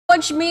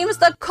Watch memes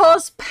that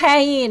cause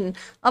pain.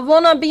 I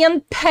wanna be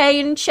in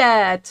pain,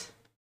 chat.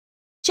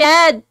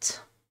 Chat.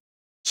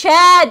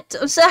 Chat.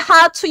 Say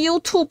hi to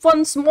YouTube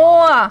once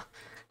more.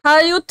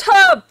 Hi,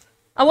 YouTube.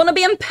 I wanna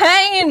be in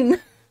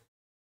pain.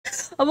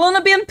 I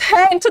wanna be in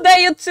pain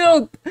today,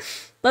 YouTube.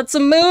 That's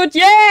a mood,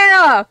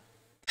 yeah.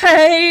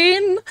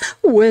 Pain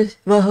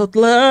without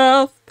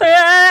love.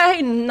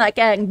 Pain. I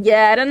can't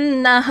get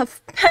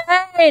enough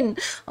pain.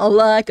 I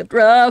like it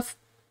rough.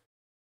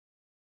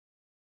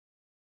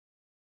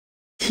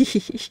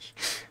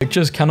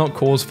 Pictures cannot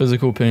cause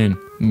physical pain.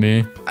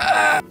 Me.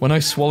 When I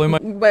swallow my—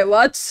 Wait,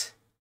 what?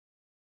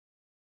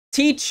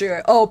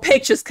 Teacher. Oh,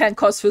 pictures can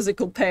cause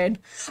physical pain.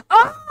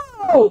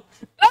 Oh!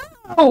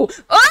 Oh!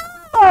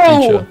 Oh!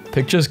 Teacher.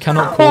 Pictures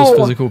cannot cause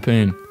physical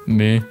pain.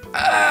 Me.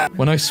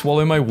 When I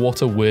swallow my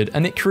water weird,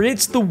 and it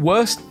creates the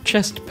worst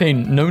chest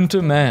pain known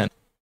to man.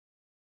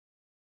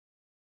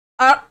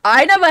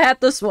 I never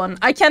had this one.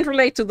 I can't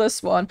relate to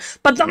this one.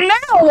 But the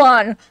middle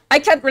one! I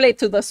can't relate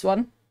to this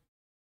one.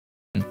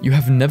 You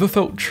have never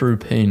felt true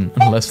pain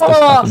unless this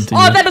happened to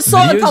you. Oh, that is so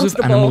uncomfortable. Videos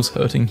of animals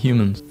hurting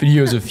humans.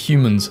 Videos of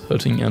humans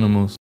hurting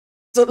animals.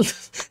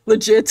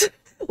 Legit.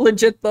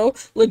 Legit though.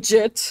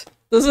 Legit.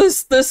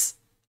 This.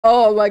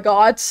 Oh my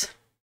god.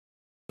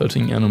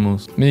 Hurting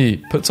animals. Me.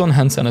 Puts on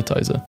hand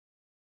sanitizer.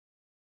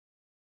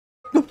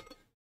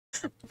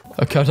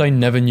 A cut I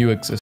never knew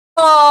existed.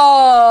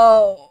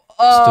 Oh.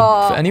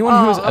 For anyone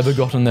who has ever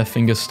gotten their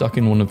finger stuck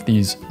in one of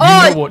these, you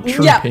know what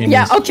true pain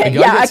is. Okay,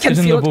 yeah, I can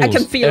feel it. I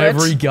can feel it.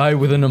 Every guy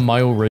within a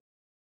mile radius.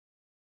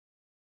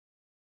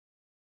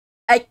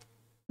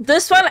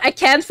 This one I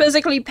can't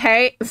physically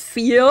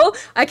feel.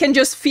 I can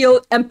just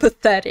feel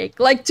empathetic.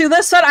 Like to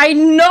this one, I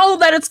know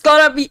that it's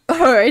gonna be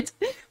hurt,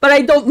 but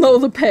I don't know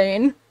the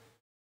pain.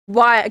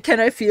 Why can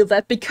I feel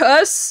that?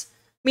 Because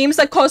memes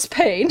that cause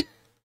pain.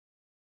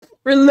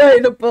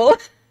 Relatable.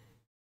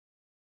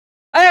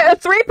 A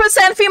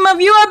 3% female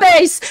viewer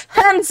base!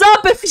 Hands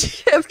up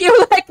if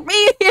you like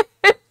me!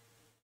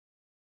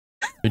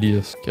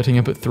 Radius. Getting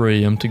up at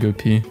 3 AM to go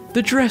pee.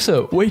 The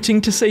dresser,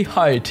 waiting to say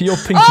hi to your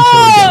pinky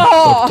toe again.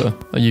 Doctor,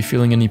 are you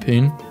feeling any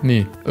pain?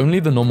 Me. Only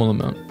the normal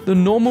amount. The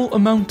normal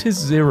amount is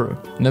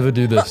 0. Never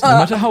do this, no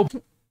matter how—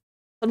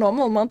 The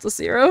normal amount is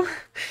 0?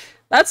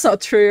 That's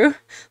not true.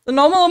 The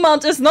normal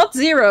amount is not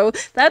 0.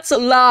 That's a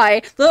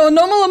lie. The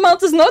normal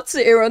amount is not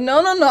 0.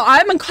 No.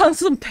 I'm in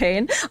constant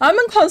pain. I'm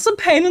in constant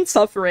pain and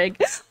suffering.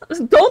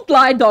 Don't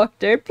lie,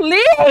 doctor.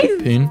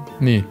 Please! Pain?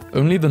 Me.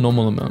 Only the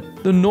normal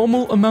amount. The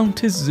normal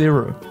amount is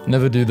 0.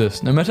 Never do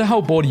this, no matter how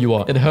bored you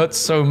are. It hurts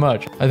so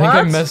much. I think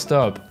I messed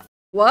up.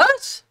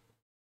 What?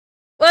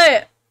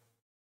 Wait.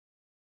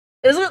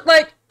 Is it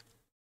like...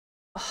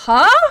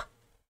 Huh?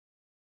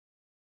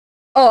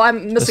 Oh,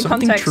 I'm missing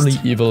context. There's something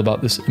truly evil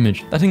about this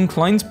image that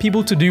inclines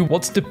people to do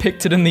what's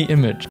depicted in the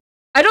image.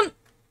 I don't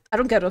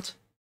get it.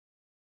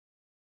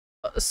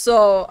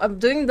 So, I'm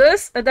doing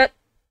this, and that...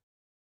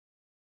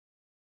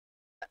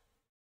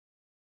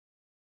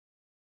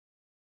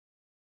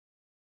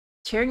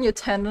 Tearing your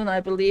tendon, I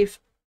believe.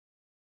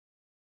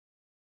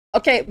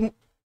 Okay, doing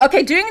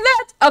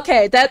that?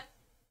 Okay,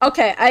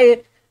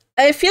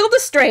 I feel the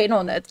strain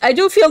on it. I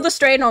do feel the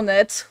strain on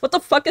it. What the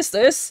fuck is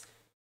this?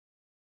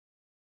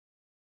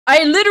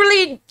 I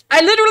literally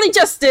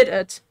just did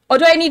it. Or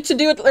do I need to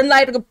do it in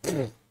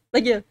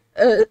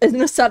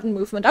in a sudden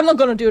movement? I'm not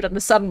gonna do it in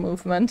a sudden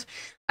movement.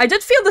 I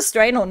did feel the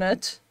strain on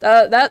it.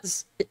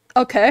 That's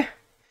okay.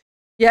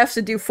 You have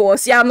to do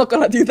force. Yeah, I'm not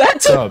gonna do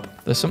that.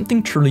 There's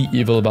something truly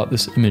evil about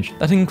this image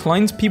that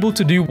inclines people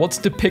to do what's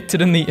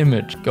depicted in the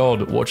image.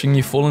 God, watching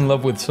you fall in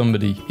love with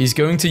somebody he's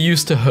going to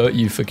use to hurt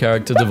you for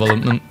character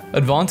development.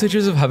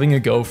 Advantages of having a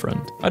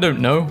girlfriend. I don't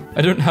know.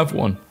 I don't have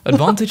one.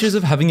 Advantages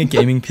of having a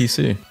gaming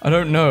PC. I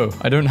don't know.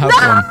 I don't have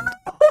one.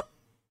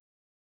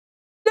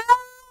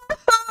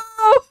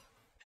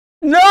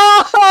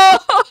 No!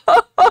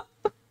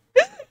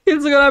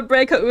 He's gonna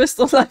break her wrist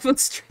on live on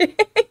stream.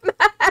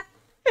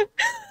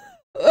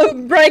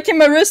 Breaking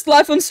my wrist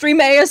live on stream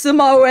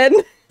ASMR win.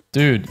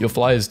 Dude, your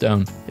fly is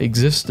down.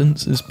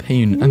 Existence is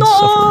pain and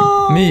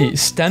suffering. Me,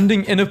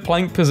 standing in a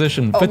plank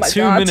position for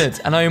 2 minutes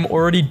and I am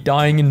already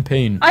dying in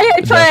pain. I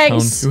hate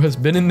planks! Who has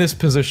been in this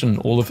position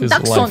all of his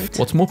life.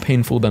 What's more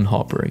painful than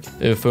heartbreak?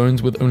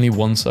 Earphones with only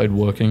one side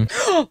working.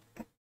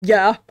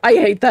 Yeah, I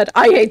hate that.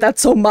 I hate that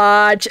so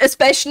much.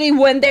 Especially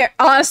when there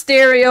are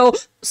stereo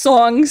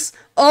songs.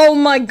 Oh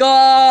my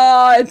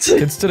god.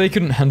 Kids today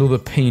couldn't handle the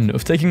pain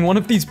of taking one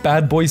of these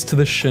bad boys to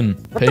the shin.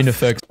 Pain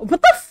effects. What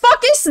the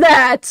fuck is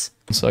that?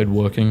 Side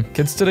working.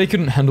 Kids today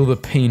couldn't handle the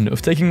pain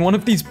of taking one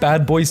of these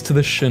bad boys to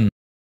the shin.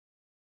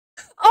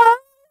 Oh,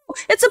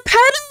 it's a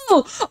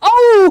pedal.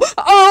 Oh,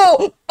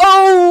 oh,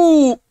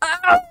 oh,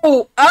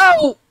 ow, ow,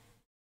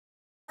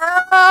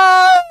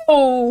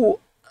 ow,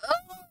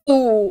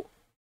 oh.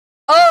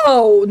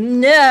 Oh,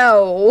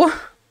 no.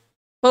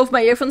 Both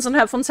my earphones and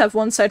headphones have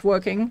one side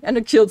working, and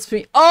it kills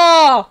me.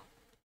 Oh!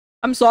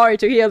 I'm sorry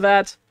to hear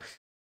that.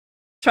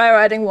 Try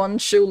riding one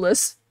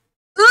shoeless.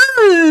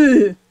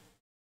 Ugh!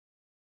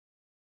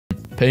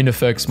 Pain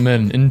affects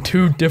men in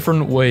 2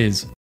 different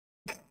ways.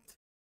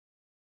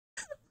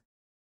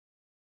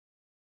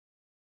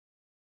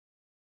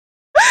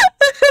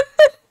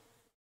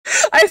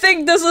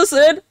 think this is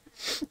it.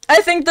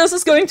 I think this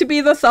is going to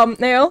be the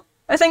thumbnail.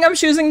 I think I'm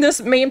choosing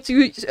this meme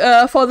to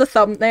for the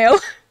thumbnail.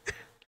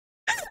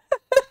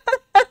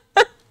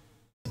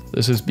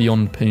 This is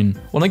beyond pain.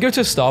 When I go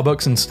to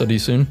Starbucks and study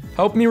soon,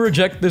 help me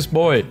reject this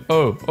boy.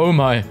 Oh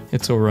my.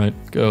 It's alright,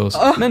 girls.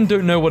 Men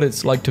don't know what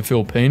it's like to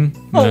feel pain.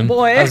 Man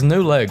has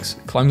no legs,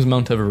 climbs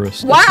Mount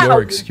Everest. Wow. That's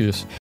your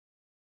excuse.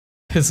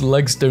 His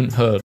legs don't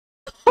hurt.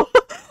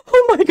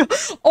 Oh my god.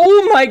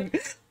 Oh my.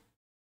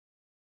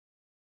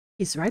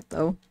 He's right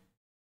though.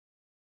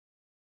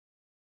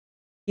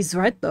 He's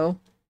right though.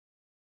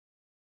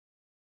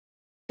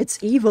 It's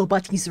evil,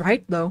 but he's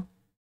right though.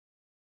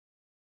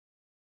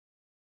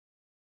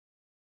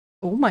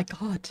 Oh my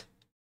god.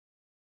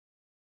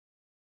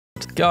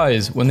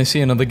 Guys, when they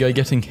see another guy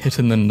getting hit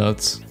in the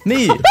nuts.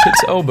 Me,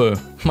 Pit's elbow.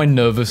 My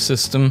nervous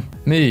system.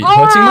 Me,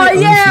 hurting my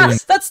own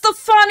feelings. That's the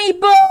funny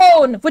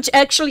bone! Which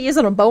actually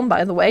isn't a bone,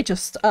 by the way,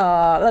 just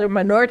letting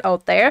my nerd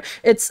out there.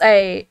 It's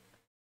a...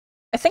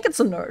 I think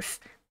it's a nerve.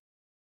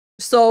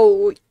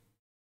 So...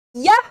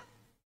 yeah.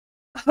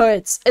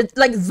 Hurts. It,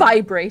 like,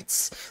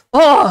 vibrates.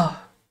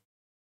 Oh!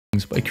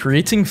 By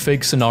creating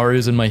fake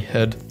scenarios in my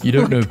head, you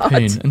don't know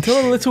pain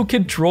until a little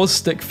kid draws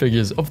stick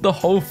figures of the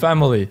whole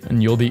family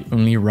and you're the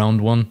only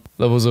round one.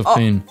 Levels of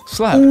pain.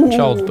 Slap,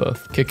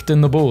 childbirth, kicked in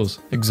the balls,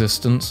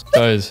 existence.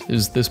 Guys,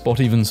 is this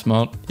bot even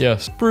smart?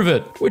 Yes. Prove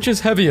it. Which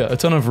is heavier, a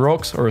ton of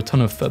rocks or a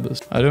ton of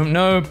feathers? I don't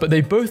know, but they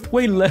both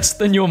weigh less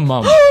than your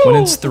mum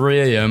when it's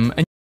 3 AM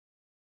and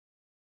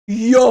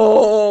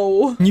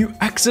yo! You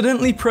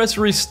accidentally press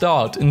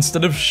restart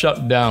instead of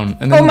shut down,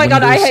 and then oh my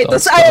god, I hate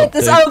this! I hate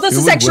this! Oh, this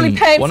is actually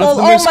painful! One of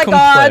the oh most my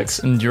complex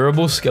god! and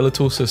durable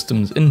skeletal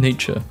systems in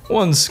nature.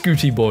 One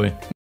Scooty boy.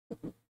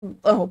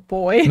 Oh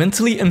boy.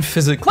 Mentally and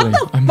physically,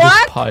 I'm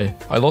this pie.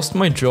 I lost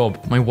my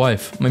job, my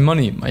wife, my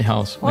money, my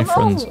house, my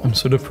friends. I'm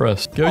so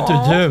depressed. Go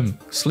to gym.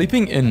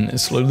 Sleeping in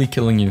is slowly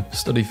killing you.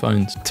 Study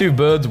finds. 2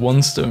 birds,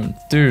 1 stone.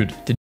 Dude,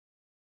 did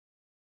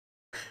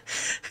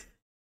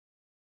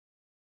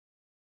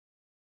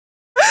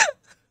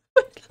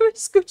Let me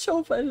scooch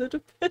over a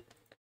little bit.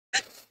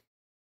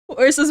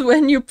 Or is this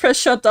when you press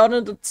shutdown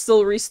and it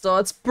still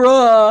restarts?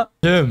 Bruh!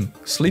 Gym.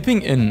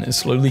 Sleeping in is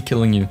slowly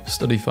killing you.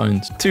 Study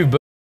finds. 2 birds.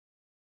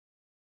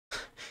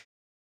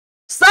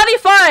 Study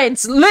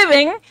finds!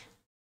 Living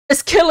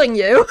is killing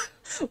you.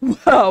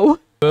 Wow.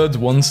 Birds,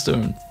 1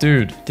 stone.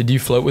 Dude, did you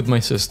flirt with my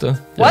sister?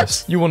 What?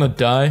 Yes. You wanna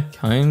die?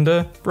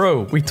 Kinda?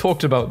 Bro, we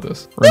talked about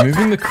this.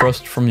 Removing the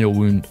crust from your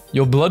wound.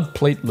 Your blood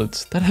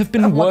platelets that have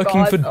been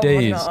working for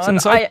days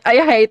since I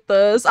hate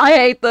this. I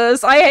hate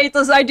this. I hate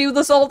this. I do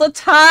this all the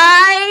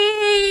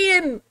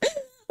time.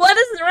 What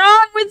is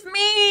wrong with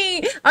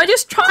me? I'm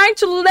just trying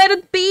to let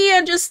it be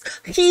and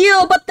just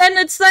heal, but then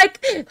it's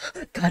like,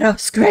 gotta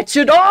scratch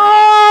it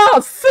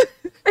off.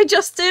 I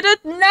just did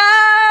it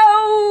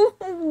now.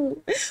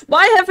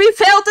 Why have we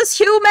failed as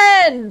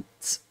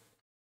humans?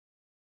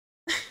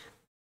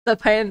 The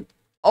pain.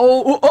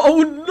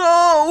 Oh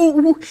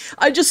no!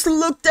 I just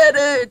looked at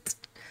it.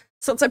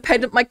 Since I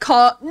painted my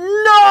car.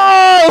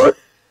 No!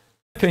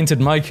 Painted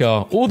my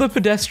car, all the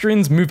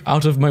pedestrians move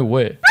out of my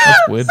way.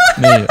 That's weird.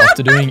 Me,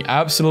 after doing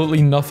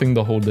absolutely nothing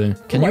the whole day.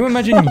 Can you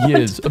imagine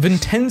years of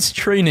intense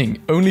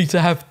training only to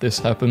have this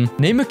happen?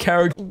 Name a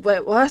character.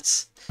 Wait,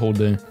 what? Whole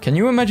day. Can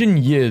you imagine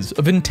years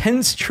of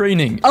intense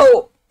training?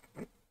 Oh!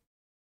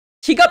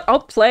 He got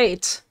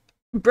outplayed.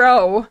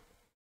 Bro.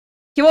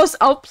 He was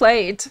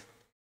outplayed.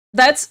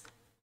 That's...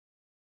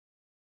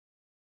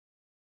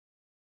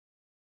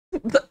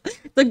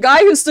 The guy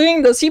who's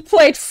doing this, he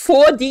played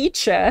 4D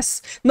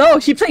chess. No,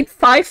 he played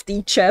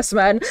 5D chess,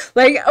 man.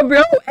 Like,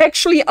 bro,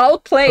 actually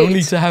outplayed.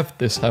 Only to have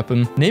this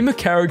happen. Name a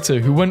character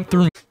who went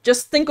through...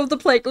 Just think of the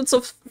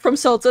platelets from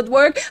Cells at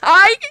Work.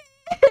 I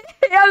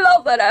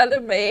love that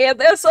anime.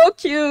 They're so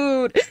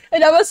cute.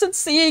 And ever since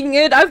seeing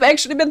it, I've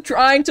actually been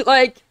trying to,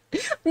 like,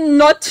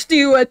 not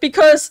do it.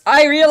 Because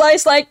I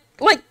realized, like,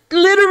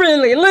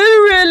 literally.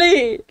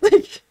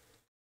 Like...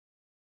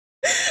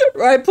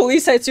 Right,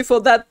 police hates you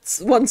for that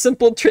one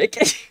simple trick.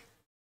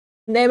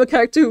 Name a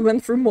character who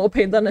went through more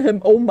pain than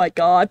him. Oh my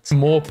god.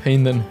 More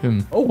pain than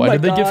him. Oh Why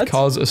did they give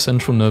cars a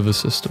central nervous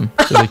system?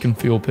 So they can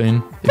feel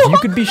pain? If you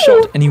could be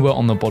shot anywhere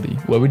on the body,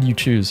 where would you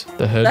choose?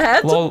 The head? The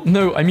head? Well,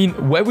 no, I mean,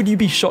 where would you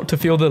be shot to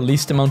feel the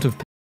least amount of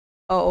pain?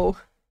 Oh.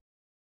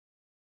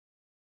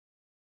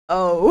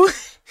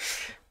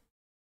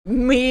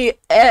 Me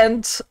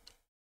and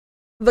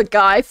the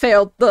guy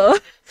failed the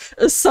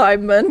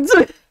assignment.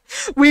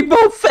 We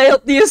both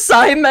failed the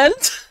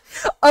assignment.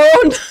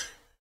 Oh no.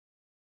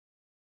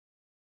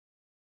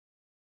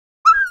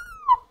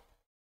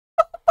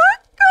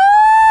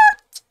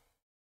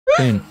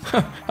 Pain.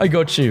 I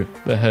got you.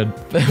 The head.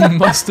 There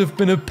must have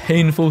been a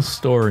painful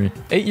story.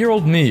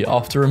 8-year-old me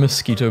after a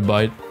mosquito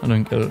bite. I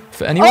don't get it.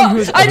 For anyone who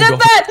has I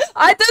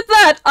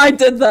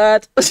did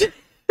that!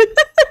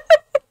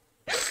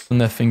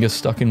 and their finger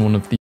stuck in one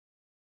of the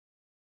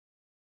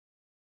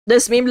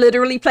This meme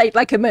literally played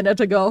like a minute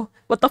ago.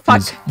 What the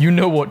fuck? You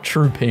know what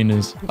true pain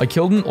is. I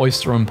killed an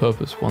oyster on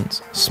purpose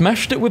once.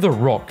 Smashed it with a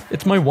rock.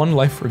 It's my one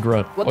life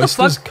regret. What the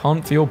Oysters fuck?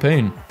 can't feel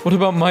pain. What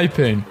about my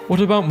pain? What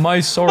about my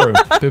sorrow?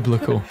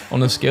 Biblical.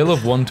 On a scale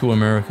of 1 to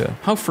America,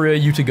 how free are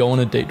you to go on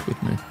a date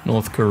with me?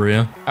 North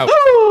Korea.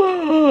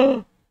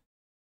 Ouch.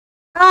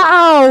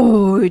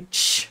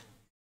 Ouch!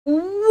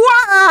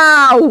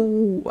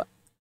 Wow!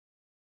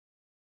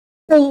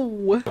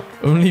 Oh.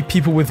 Only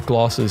people with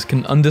glasses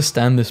can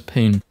understand this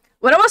pain.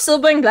 When I was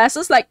still wearing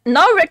glasses, like,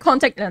 now I wear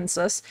contact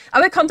lenses. I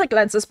wear contact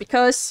lenses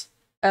because,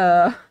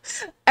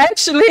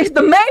 actually,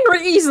 the main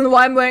reason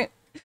why I'm wearing...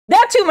 There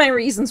are two main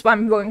reasons why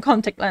I'm wearing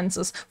contact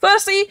lenses.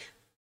 Firstly,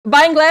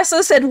 buying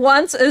glasses at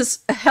once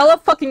is hella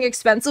fucking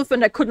expensive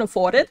and I couldn't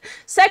afford it.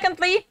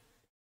 Secondly,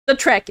 the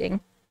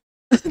tracking.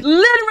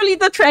 Literally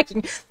the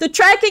tracking. The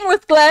tracking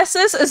with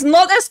glasses is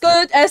not as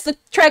good as the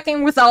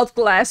tracking without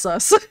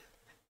glasses.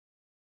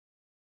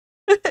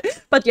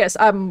 But yes,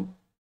 I'm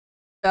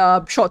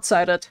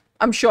short-sighted.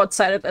 I'm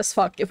short-sighted as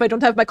fuck. If I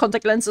don't have my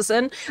contact lenses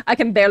in, I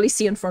can barely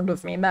see in front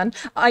of me, man.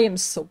 I am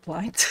so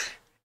blind.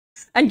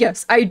 And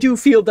yes, I do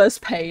feel this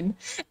pain.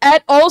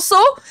 And also,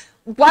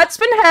 what's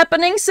been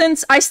happening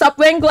since I stopped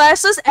wearing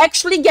glasses?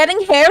 Actually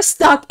getting hair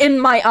stuck in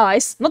my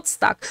eyes. Not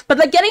stuck, but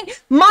like getting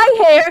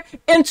my hair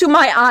into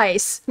my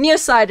eyes.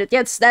 Nearsighted.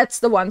 Yes, that's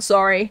the one,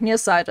 sorry.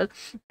 Nearsighted.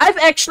 I've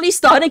actually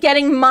started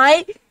getting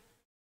my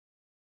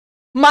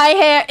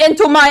hair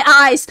into my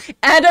eyes,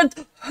 and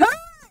it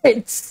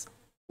hurts!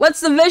 What's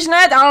the vision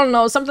at? I don't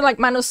know, something like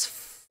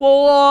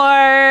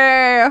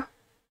 -4...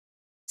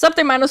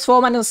 Something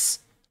 -4, minus...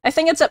 I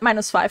think it's at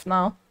 -5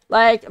 now.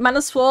 Like,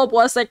 -4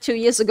 was like 2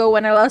 years ago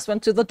when I last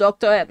went to the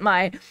doctor, and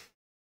my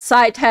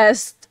sight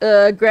has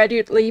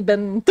gradually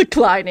been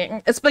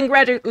declining. It's been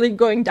gradually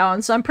going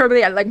down, so I'm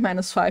probably at like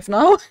 -5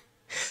 now.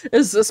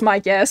 Is this my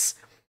guess?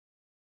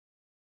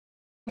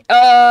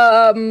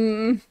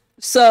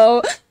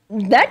 So...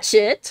 That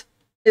shit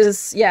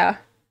is, yeah.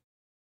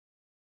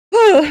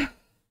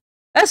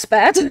 That's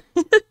bad.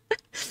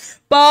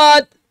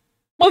 But,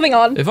 moving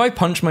on. If I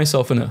punch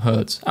myself and it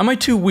hurts, am I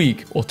too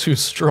weak or too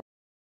strong?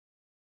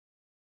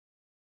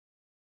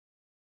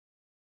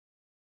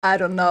 I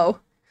don't know.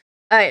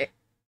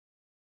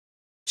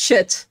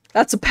 Shit.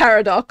 That's a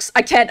paradox.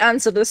 I can't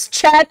answer this.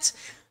 Chat,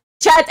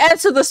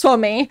 answer this for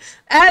me.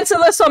 Answer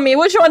this for me.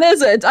 Which one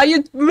is it? Are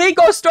you weak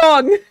or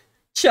strong?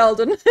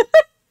 Sheldon.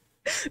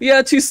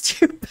 You're too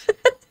stupid.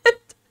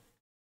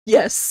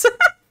 Yes.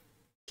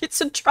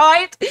 Kitsu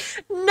tried.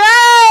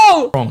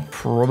 No! Wrong.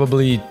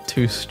 Probably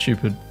too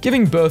stupid.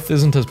 Giving birth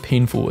isn't as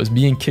painful as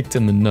being kicked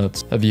in the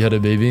nuts. Have you had a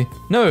baby?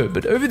 No,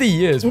 but over the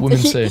years, women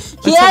say,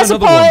 he has a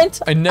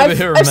point. I never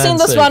hear a man seen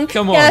this say, one.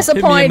 come He on, has a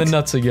hit point. me in the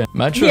nuts again.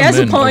 Macho He has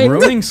a men point. are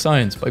ruining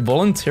science by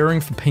volunteering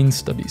for pain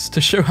studies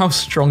to show how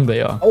strong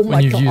they are. Oh my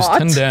when you've used God.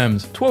 10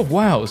 dams, 12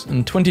 wows,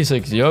 and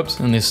 26 yups,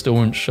 and they still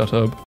won't shut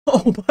up.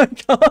 Oh my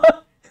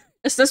god.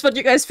 Is this what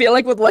you guys feel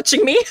like with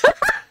watching me?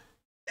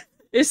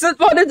 Is this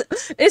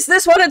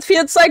what it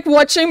feels like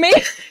watching me?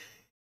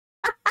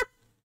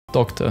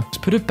 Doctor,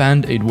 just put a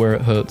band-aid where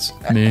it hurts.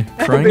 Me,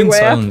 crying in Everywhere.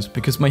 silence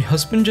because my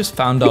husband just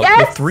found out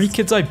the 3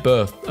 kids I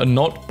birthed are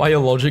not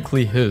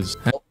biologically his.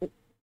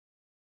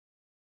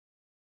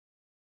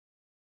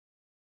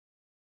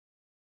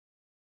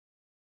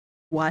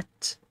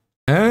 What?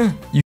 Eh?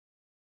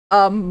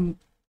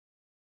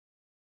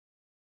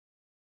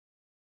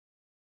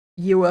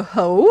 You a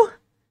hoe?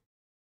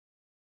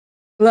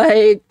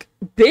 Like,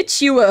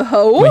 bitch, you a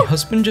hoe? My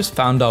husband just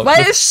found out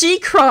Why the is she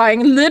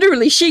crying?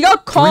 Literally, she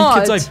got 3 caught.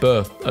 kids I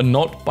birthed are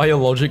not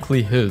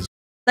biologically his.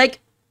 Like,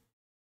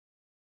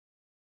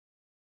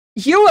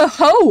 you a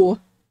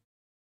hoe?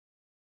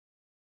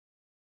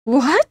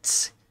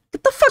 What?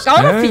 Get the fuck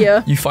out of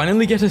here. You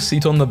finally get a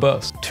seat on the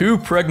bus. 2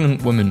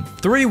 pregnant women,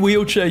 3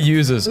 wheelchair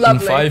users,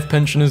 Lovely. and 5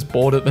 pensioners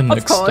bored at the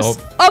next course.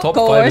 stop. Of Top 5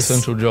 course.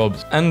 essential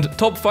jobs. And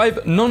top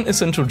 5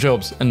 non-essential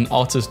jobs, an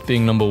artist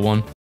being number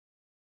 1.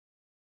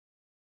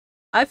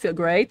 I feel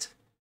great.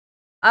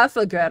 I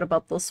feel great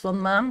about this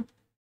one, man.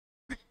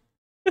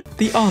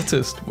 The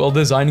artist, while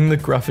designing the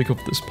graphic of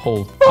this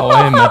poll, how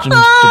I imagined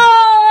No!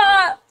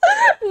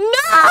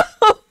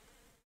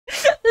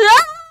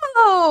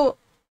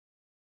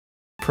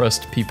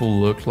 depressed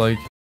people look like.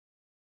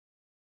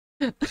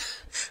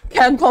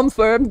 Can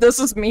confirm, this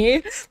is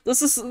me.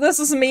 This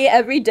is me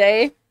every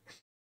day.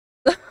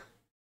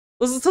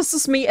 This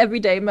is me every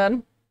day,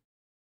 man.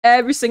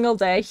 Every single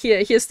day.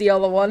 Here's the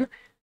other one.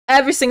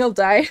 Every single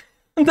day.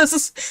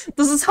 This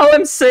is how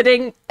I'm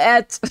sitting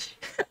at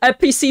a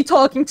PC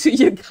talking to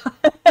you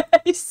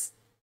guys.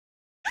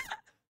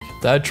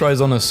 Dad tries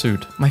on a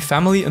suit. My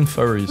family and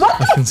furries.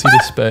 I can see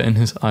despair in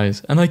his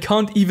eyes, and I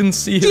can't even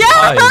see his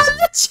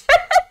eyes.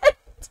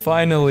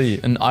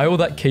 Finally, an aisle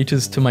that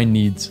caters to my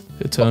needs.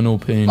 Eternal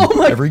pain. Oh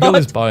my Every girl God.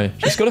 is bi.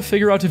 Just gotta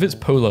figure out if it's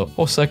polar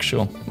or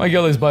sexual. My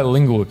girl is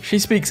bilingual. She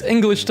speaks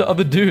English to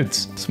other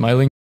dudes.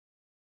 Smiling.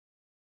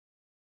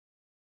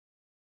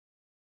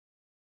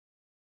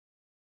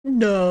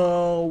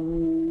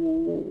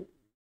 No.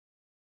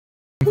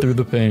 through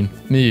the pain.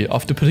 Me,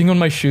 after putting on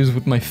my shoes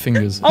with my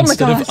fingers,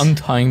 instead of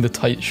untying the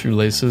tight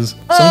shoelaces.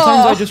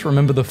 Sometimes I just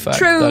remember the fact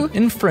that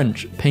in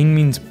French, pain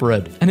means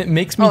bread, and it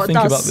makes me think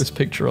about this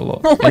picture a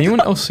lot.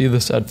 Anyone else see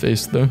the sad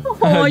face though?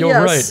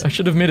 You're right, I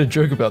should have made a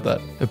joke about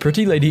that. A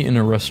pretty lady in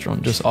a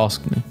restaurant just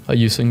asked me, "Are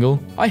you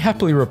single?" I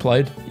happily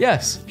replied,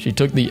 "Yes." She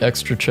took the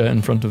extra chair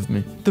in front of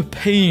me. The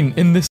pain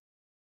in this—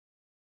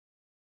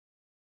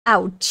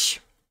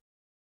 Ouch.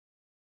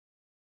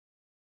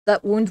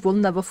 That wound will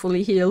never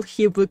fully heal.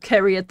 He will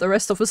carry it the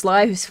rest of his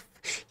life.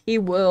 He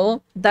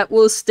will. That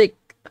will stick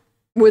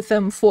with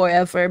him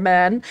forever,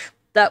 man.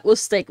 That will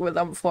stick with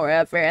him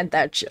forever, and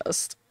that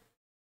just...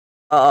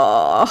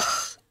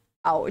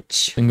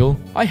 ouch. Single?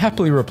 I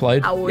happily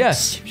replied, ouch.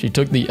 Yes. She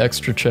took the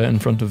extra chair in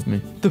front of me.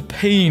 The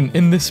pain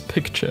in this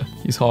picture.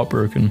 He's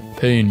heartbroken.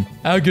 Pain.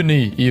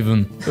 Agony,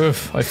 even. Ugh,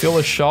 I feel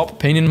a sharp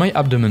pain in my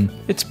abdomen.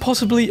 It's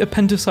possibly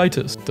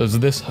appendicitis. Does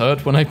this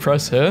hurt when I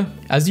press here?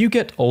 As you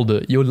get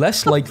older, you're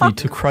less likely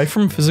to cry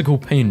from physical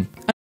pain.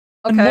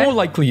 And more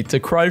likely to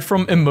cry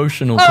from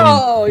emotional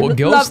pain. What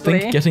girls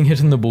think getting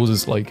hit in the balls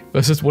is like,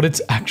 versus what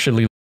it's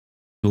actually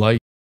like.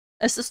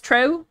 Is this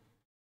true?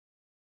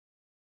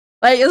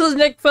 Like, is this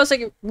like first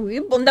like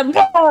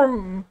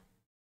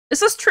is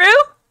this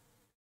true?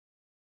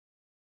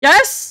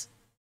 Yes?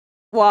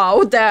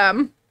 Wow,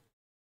 damn.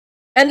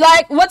 And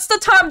like, what's the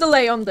time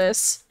delay on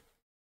this?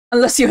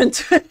 Unless you're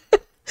into it.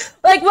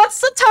 Like,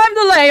 what's the time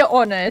delay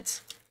on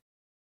it?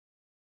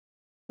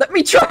 Let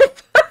me try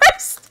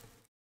first.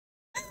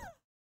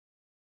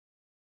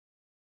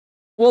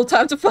 Well,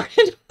 time to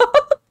find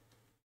out.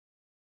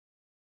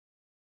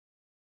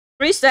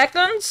 3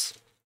 seconds?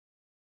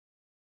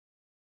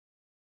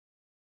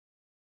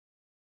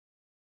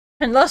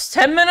 And last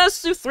 10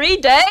 minutes to 3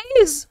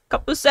 days?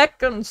 Couple of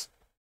seconds.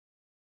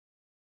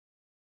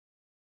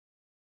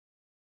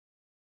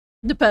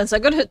 Depends. I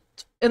got hit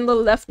in the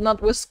left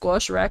nut with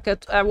squash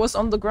racket. I was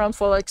on the ground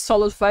for like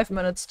solid 5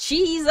 minutes.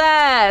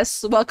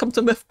 Jesus! Welcome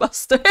to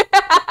Mythbuster.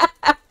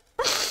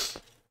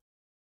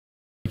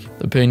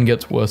 The pain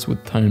gets worse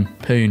with time.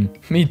 Pain.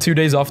 Me 2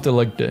 days after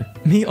leg day.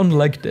 Me on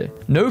leg day.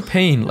 No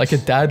pain like a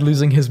dad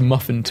losing his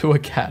muffin to a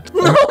cat.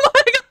 Oh my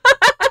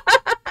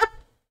god!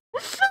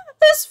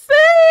 His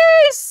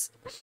face!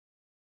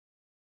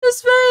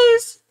 His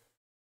face!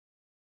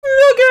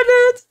 Look at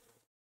it!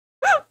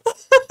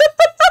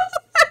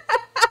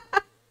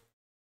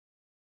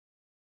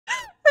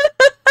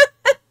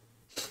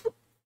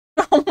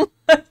 Oh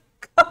my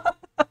god!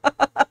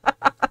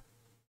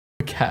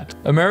 A cat.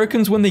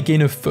 Americans when they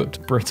gain a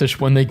foot. British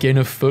when they gain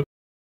a foot.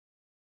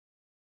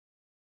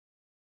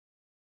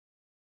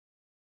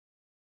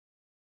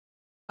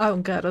 I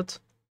don't get it.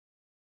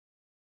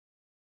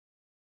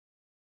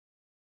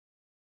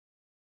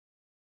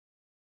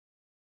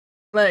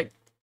 Like,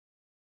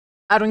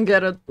 I don't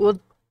get it.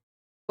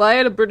 Why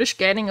are the British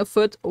gaining a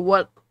foot?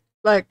 What,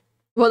 like,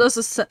 what does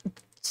it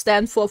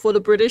stand for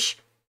the British?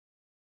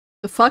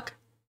 The fuck?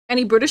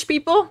 Any British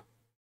people?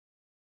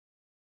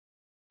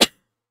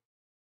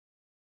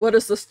 What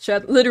is this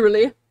chat?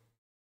 Literally.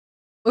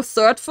 A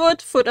third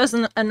foot? Foot as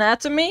an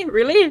anatomy?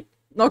 Really?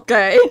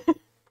 Okay.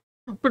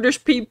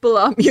 British people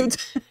are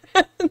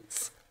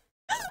mutants.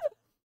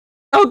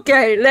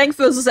 Okay, length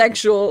versus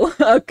actual.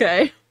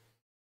 Okay.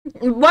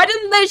 Why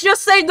didn't they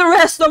just say the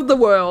rest of the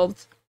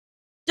world?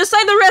 Just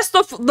say the rest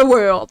of the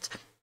world.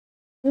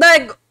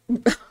 Like,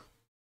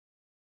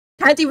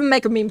 can't even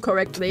make a meme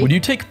correctly. Would you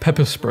take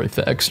pepper spray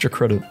for extra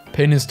credit?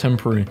 Pain is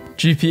temporary.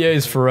 GPA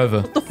is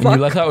forever. What the fuck? And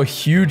you let out a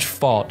huge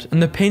fart,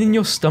 and the pain in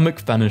your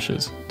stomach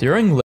vanishes.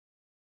 During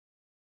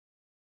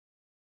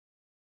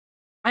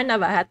I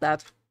never had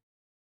that.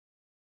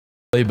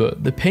 labor,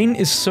 the pain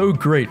is so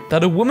great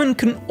that a woman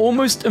can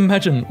almost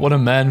imagine what a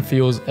man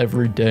feels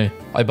every day.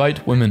 I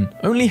bite women.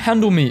 Only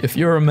handle me if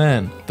you're a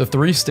man. The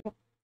 3 stages.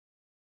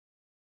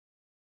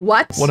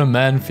 What? What a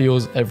man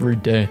feels every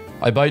day.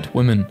 I bite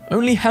women.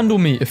 Only handle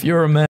me if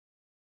you're a man.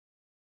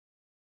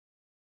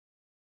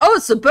 Oh,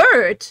 it's a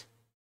bird.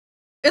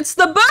 It's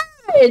the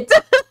bird.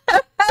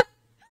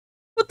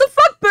 What the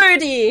fuck,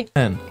 birdie?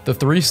 Man, the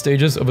 3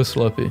 stages of a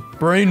Slurpee.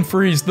 Brain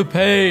freeze, the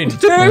pain.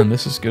 Man,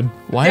 this is good.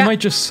 Why am I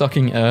just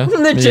sucking air?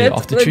 Legit, Me,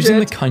 after choosing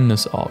the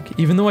kindness arc,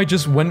 even though I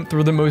just went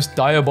through the most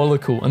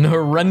diabolical and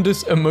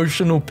horrendous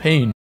emotional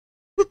pain.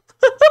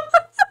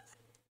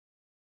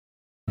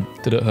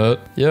 Did it hurt?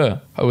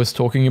 Yeah, I was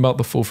talking about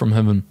the fall from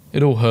heaven.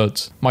 It all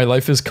hurts. My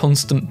life is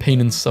constant pain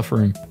and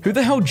suffering. Who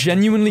the hell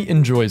genuinely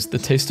enjoys the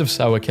taste of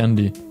sour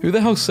candy? Who the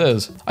hell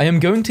says, I am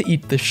going to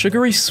eat this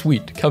sugary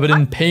sweet covered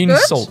in pain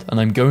salt and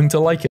I'm going to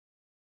like it?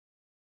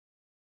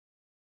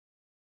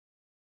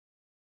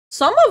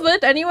 Some of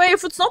it, anyway,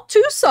 if it's not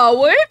too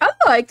sour, I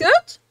like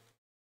it.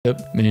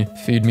 Yep, me.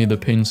 Feed me the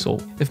pain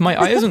salt. If my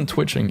eye isn't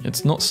twitching,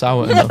 it's not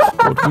sour enough.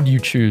 What would you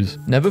choose?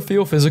 Never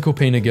feel physical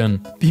pain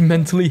again. Be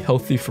mentally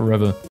healthy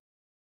forever.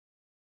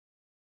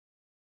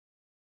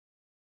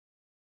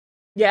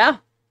 Yeah.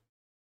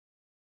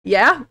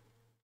 Yeah.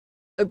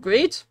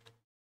 Agreed.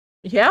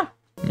 Yeah.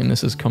 I mean,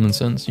 this is common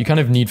sense. You kind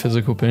of need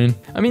physical pain.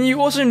 I mean,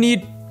 you also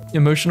need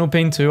Emotional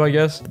pain too, I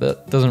guess.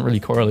 That doesn't really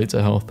correlate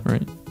to health,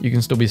 right? You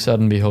can still be sad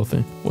and be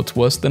healthy. What's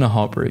worse than a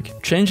heartbreak?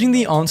 Changing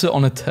the answer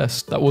on a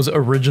test that was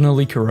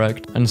originally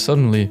correct, and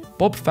suddenly,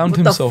 Bob found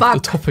himself the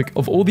topic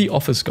of all the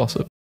office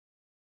gossip.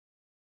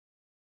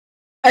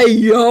 Hey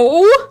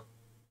yo!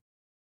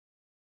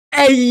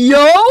 Hey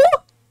yo!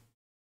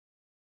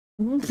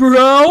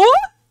 Bro?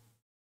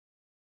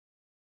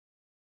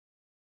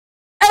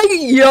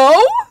 Hey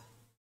yo!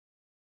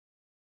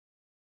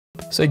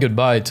 Say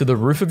goodbye to the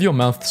roof of your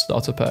mouth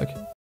starter pack.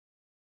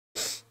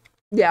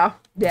 Yeah.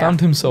 Found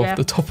himself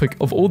the topic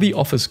of all the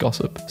office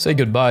gossip. Say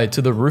goodbye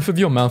to the roof of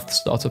your mouth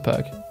starter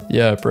pack.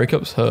 Yeah,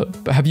 breakups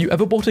hurt. But have you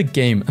ever bought a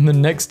game and the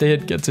next day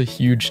it gets a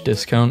huge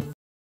discount?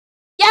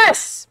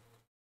 Yes!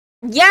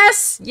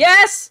 Yes!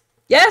 Yes!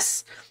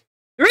 Yes!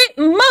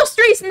 Most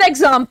recent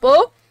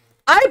example,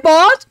 I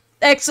bought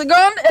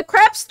Hexagon, a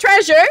Crab's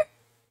Treasure.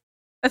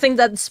 I think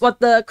that's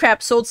what the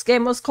Crab Souls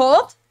game was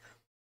called.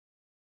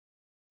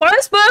 For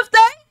his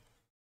birthday.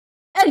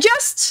 And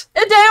just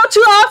a day or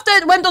two after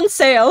it went on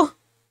sale.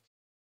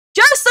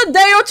 Just a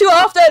day or two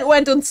after it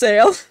went on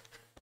sale.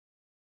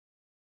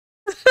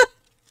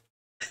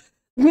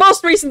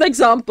 Most recent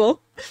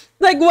example.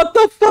 Like, what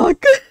the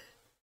fuck?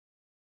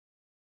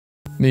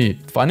 Me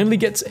finally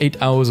gets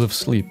 8 hours of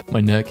sleep.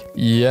 My neck.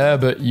 Yeah,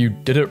 but you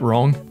did it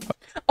wrong.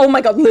 Oh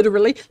my god,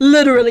 literally.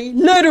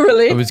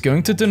 I was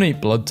going to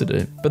donate blood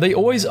today, but they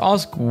always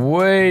ask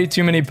way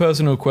too many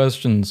personal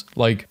questions,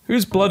 like,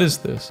 whose blood is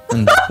this?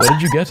 And where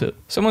did you get it?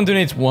 Someone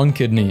donates 1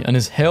 kidney and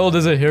is hailed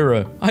as a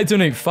hero. I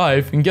donate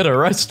 5 and get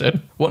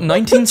arrested. What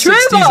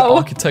 1960s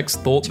architects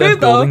thought their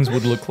buildings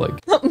would look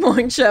like.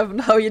 Morning, Chef.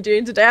 How are you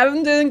doing today?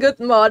 I'm doing good,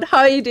 Mod.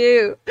 How you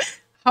do?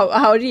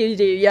 How do you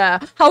do? Yeah.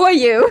 How are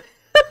you?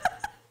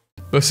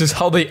 Versus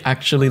how they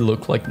actually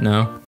look like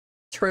now.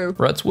 True.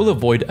 Rats will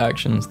avoid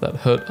actions that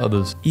hurt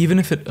others, even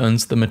if it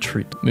earns them a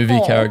treat.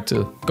 Movie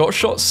character. Got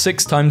shot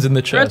 6 times in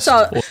the chest.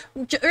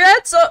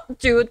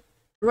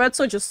 Rats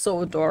are just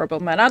so adorable,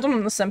 man. I don't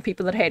understand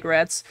people that hate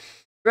rats.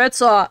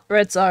 Rats are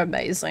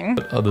amazing.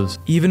 Others,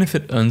 even if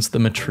it earns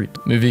them a treat.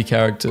 Movie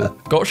character.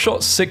 Got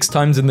shot 6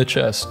 times in the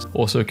chest.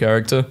 Also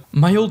character.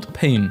 Mild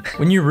pain.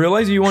 When you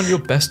realize you want your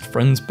best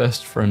friend's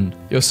best friend.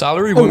 Your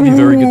salary won't be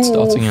very good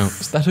starting out.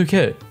 Is that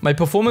okay? My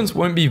performance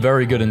won't be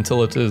very good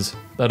until it is.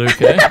 That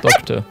okay?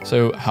 Doctor.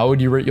 So how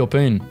would you rate your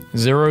pain?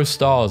 0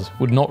 stars.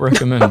 Would not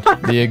recommend.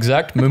 The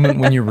exact moment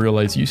when you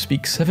realize you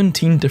speak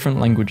 17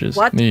 different languages.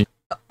 What? Me.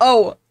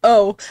 Oh,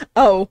 okay.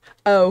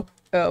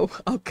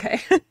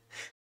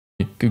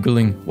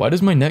 Googling, why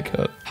does my neck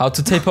hurt? How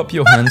to tape up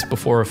your hands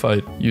before a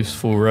fight.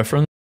 Useful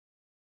reference.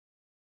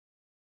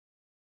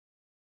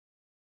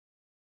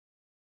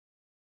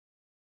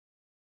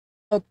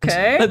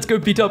 Okay. Let's go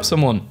beat up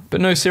someone. But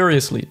no,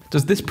 seriously,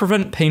 does this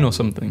prevent pain or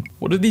something?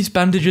 What do these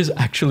bandages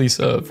actually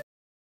serve?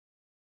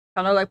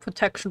 Kind of like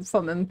protection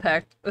from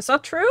impact. Is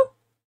that true?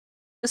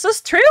 Is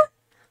this true?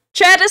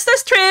 Chat, is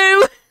this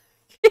true?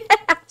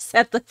 I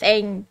said the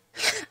thing.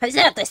 I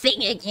said the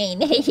thing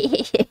again.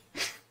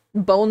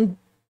 Bone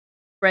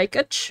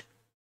breakage?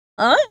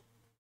 Huh?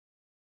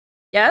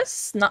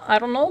 Yes? No, I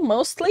don't know,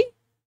 mostly?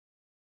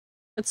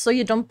 It's so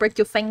you don't break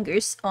your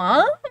fingers.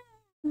 Huh?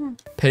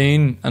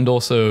 Pain, and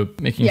also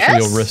making sure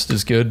your wrist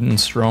is good and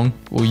strong.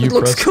 Will you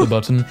press the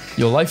button?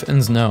 Your life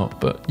ends now,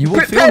 but you will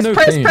feel no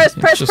pain.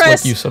 It's just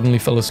like you suddenly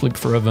fell asleep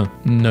forever.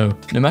 No.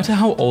 No matter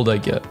how old I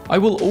get, I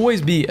will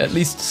always be at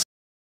least...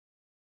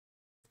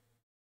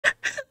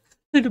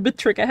 Little bit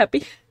trigger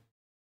happy.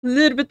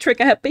 Little bit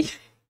trigger happy.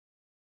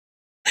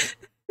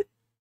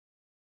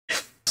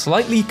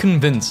 Slightly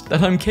convinced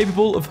that I'm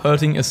capable of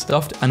hurting a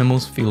stuffed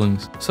animal's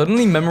feelings.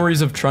 Suddenly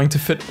memories of trying to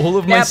fit all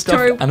of my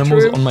stuffed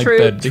animals on my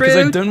bed because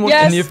I don't want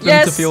any of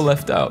them to feel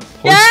left out.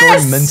 Whole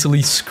story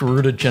mentally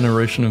screwed a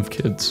generation of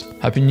kids.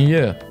 Happy New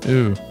Year.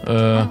 Ooh,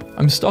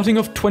 I'm starting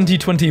off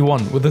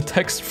 2021 with a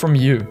text from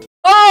you.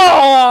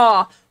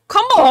 Oh!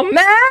 Come on,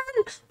 man!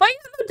 Why you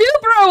gonna do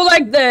bro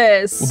like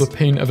this? Will the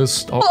pain ever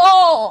stop?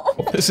 Oh!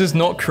 This is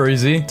not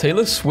crazy.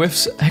 Taylor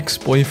Swift's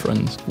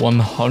ex-boyfriends.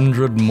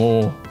 100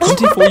 more.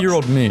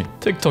 24-year-old me.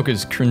 TikTok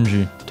is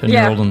cringy.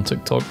 10-year-old on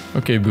TikTok.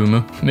 Okay,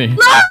 boomer. Me.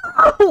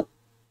 No!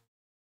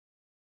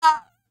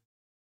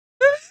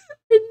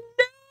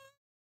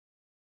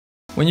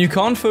 When you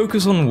can't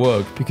focus on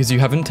work because you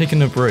haven't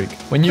taken a break.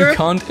 When you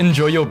can't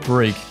enjoy your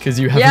break because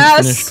you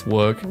haven't finished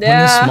work. When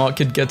the smart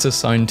kid gets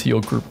assigned to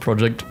your group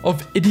project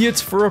of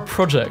idiots for a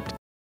project.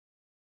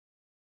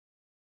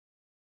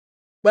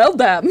 Well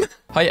damn.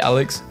 Hi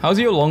Alex, how's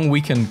your long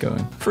weekend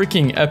going?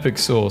 Freaking epic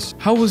sauce.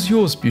 How was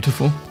yours,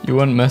 beautiful? You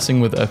weren't messing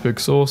with epic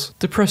sauce?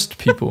 Depressed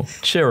people.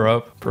 Cheer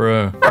up.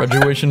 Bruh,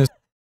 graduation is...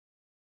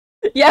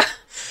 Yeah,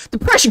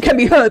 depression can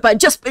be heard by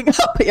just being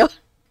happier.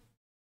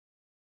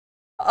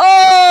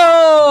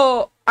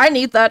 Oh, I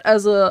need that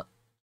as a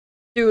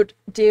dude.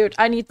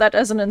 I need that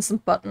as an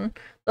instant button.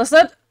 Does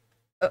that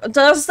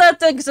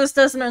exist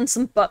as an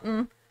instant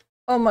button?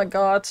 Oh my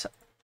god,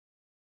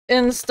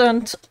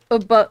 instant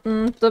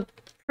button.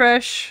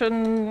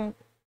 Depression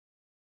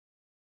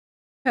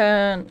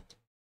can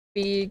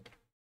be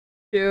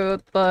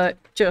cured by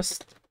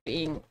just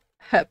being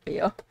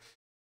happier.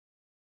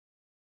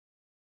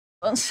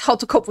 How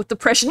to cope with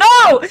depression.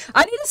 No!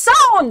 I need a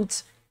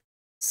sound!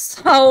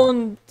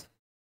 Sound.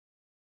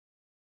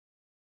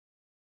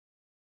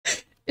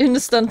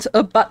 Instant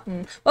a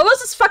button. What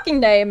was his fucking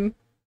name?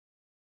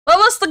 What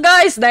was the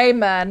guy's name,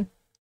 man?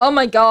 Oh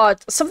my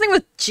god. Something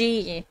with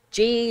G.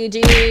 G.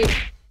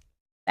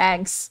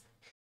 Thanks.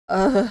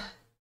 Gross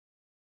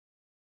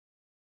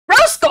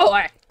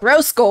score!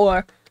 Gross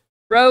score.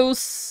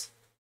 Gross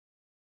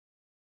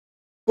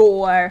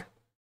score.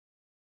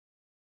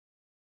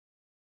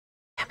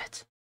 Damn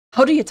it.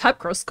 How do you type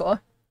gross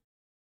score?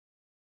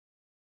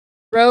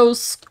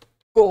 Gross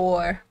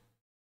score.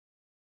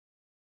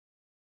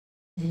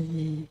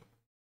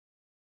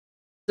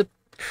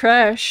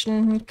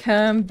 Depression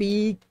can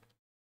be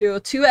your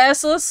 2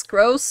 S's.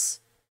 Gross.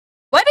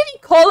 Why did he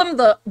call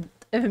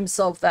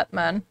himself that,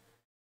 man?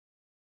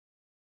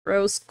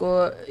 Gross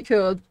score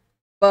could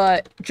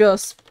by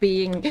just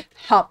being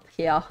up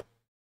here.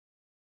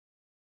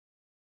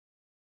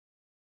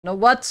 You know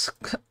what?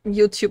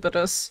 YouTube it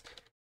is.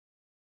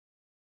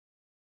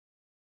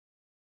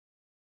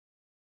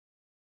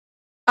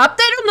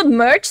 Update on the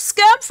merch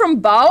scam from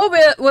Bao?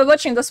 We're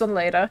watching this one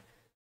later.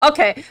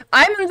 Okay,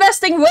 I'm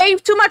investing way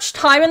too much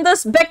time in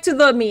this. Back to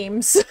the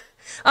memes.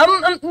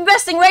 I'm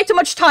investing way too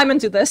much time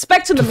into this.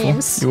 Back to the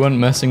memes. You weren't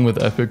messing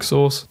with Epic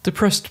Sauce?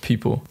 Depressed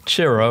people.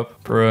 Cheer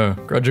up.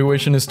 Bruh,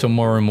 graduation is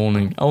tomorrow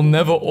morning. I'll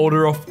never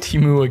order off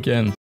Temu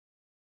again.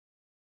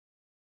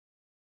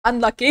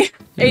 Unlucky.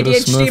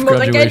 ADHD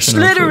mode engaged.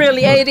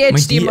 Literally ADHD my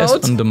DS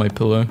mode. Under my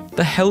pillow.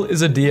 The hell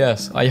is a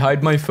DS? I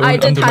hide my phone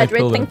under my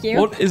pillow. Thank you.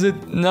 What is it?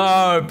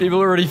 No, people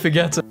already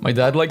forget it. My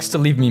dad likes to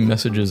leave me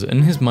messages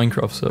in his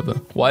Minecraft server.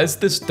 Why is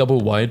this double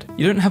wide?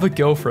 You don't have a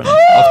girlfriend.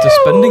 After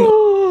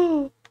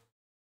spending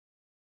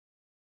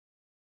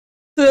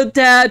the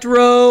dad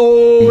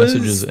rose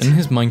messages in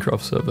his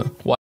Minecraft server.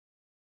 Why?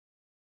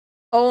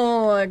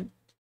 Oh my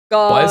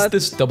god. Why is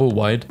this double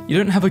wide? You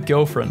don't have a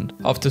girlfriend.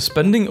 After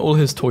spending all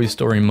his Toy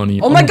Story money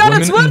on my god,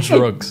 women and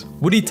drugs,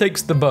 Woody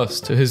takes the bus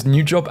to his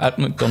new job at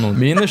McDonald's.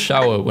 Me in the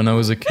shower when I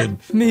was a kid.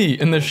 Me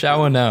in the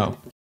shower now.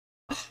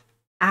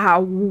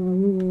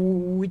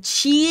 Ow,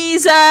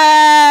 Jesus!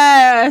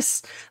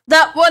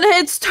 That one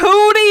hits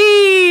too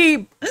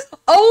deep!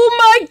 Oh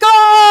my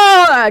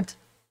god!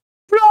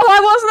 Bro, I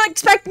wasn't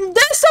expecting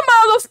this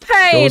amount of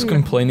pain! I was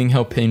complaining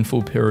how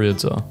painful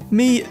periods are.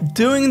 Me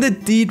doing the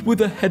deed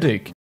with a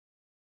headache.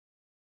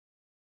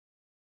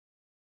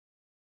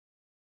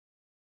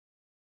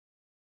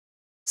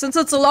 Since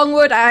it's a long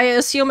word, I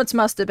assume it's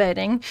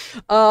masturbating.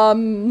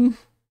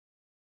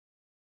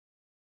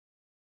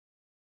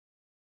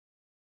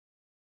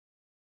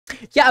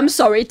 Yeah, I'm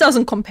sorry, it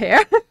doesn't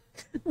compare.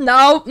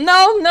 No,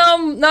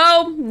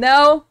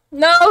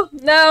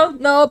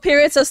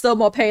 periods are still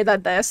more pain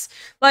than this.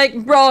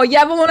 Like, bro, you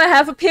ever want to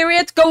have a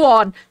period? Go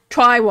on,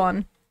 try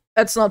one.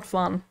 It's not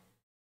fun.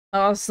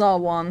 No, it's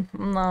not one.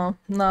 No,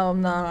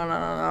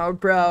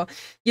 bro.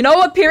 You know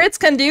what periods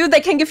can do?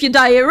 They can give you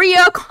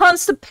diarrhea,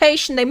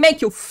 constipation, they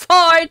make you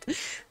fart.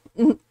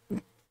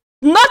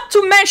 Not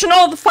to mention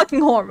all the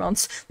fucking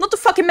hormones. Not to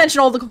fucking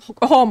mention all the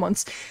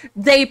hormones.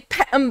 They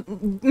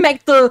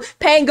make the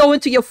pain go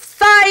into your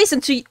thighs,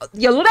 into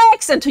your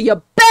legs, into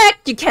your back.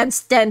 You can't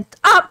stand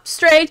up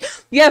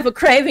straight. You have a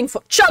craving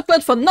for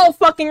chocolate for no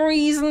fucking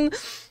reason.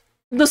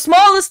 The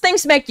smallest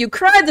things make you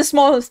cry. The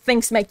smallest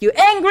things make you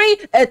angry.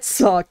 It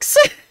sucks.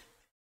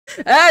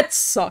 It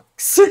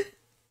sucks.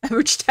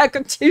 Average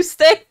Taco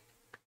Tuesday.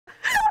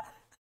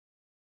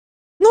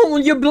 No,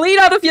 you bleed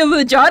out of your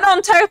vagina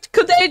on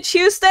Taco Day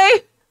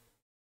Tuesday?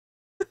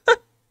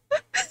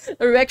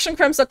 Erection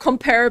cramps are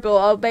comparable,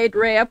 albeit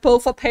rare,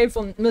 both are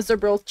painful,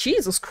 miserable.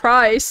 Jesus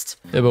Christ.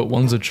 Yeah, but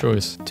one's a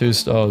choice. 2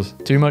 stars.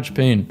 Too much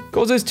pain.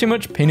 Causes too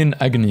much pain and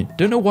agony.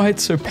 Don't know why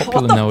it's so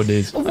popular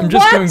nowadays. I'm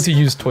just going to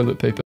use toilet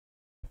paper.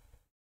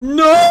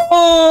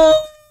 No!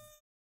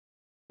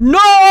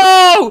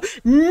 No!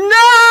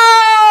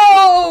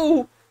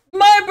 No!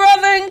 My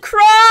brother in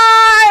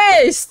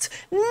Christ!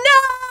 No!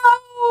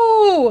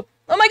 Oh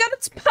my god,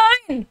 it's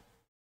Pine!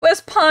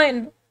 Where's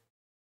Pine?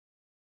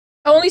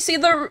 I only see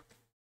the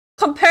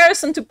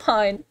comparison to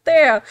Pine.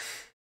 There.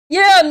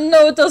 Yeah,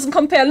 no, it doesn't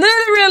compare.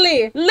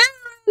 Literally!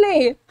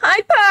 Literally!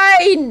 Hi,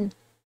 Pine!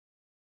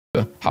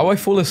 How I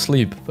fall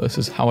asleep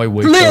versus how I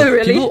wake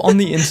Literally. up. People on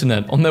the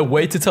internet on their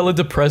way to tell a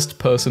depressed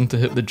person to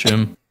hit the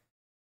gym.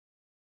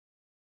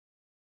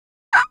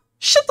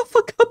 Shut the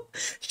fuck up!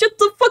 Shut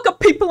the fuck up,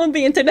 people on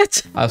the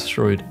internet!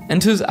 Asteroid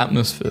enters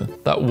atmosphere.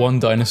 That one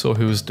dinosaur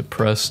who was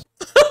depressed.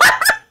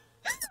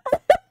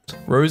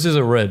 Roses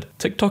are red.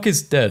 TikTok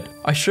is dead.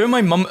 I show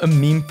my mum a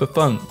meme for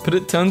fun, but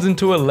it turns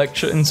into a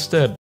lecture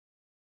instead.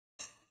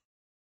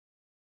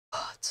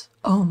 What?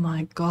 Oh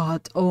my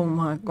god. Oh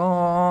my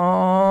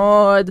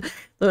god.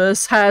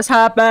 This has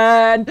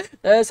happened.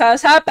 This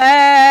has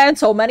happened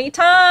so many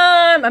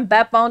times. I'm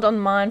bedbound on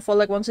mine for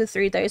like 1 to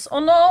 3 days. Oh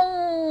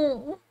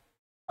no!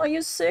 Are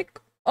you sick?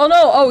 Oh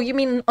no, oh, you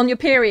mean on your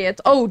period?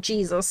 Oh,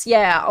 Jesus,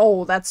 yeah,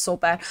 oh, that's so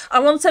bad. I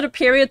once had a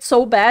period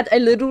so bad, I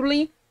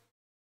literally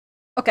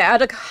Okay, I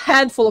had a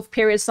handful of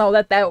periods now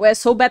that were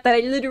so bad that I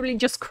literally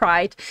just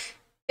cried.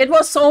 It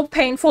was so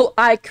painful,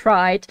 I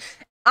cried.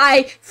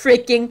 I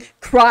freaking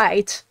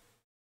cried.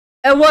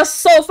 It was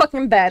so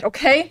fucking bad,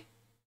 okay?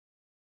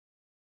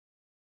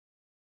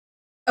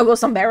 It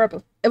was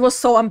unbearable. It was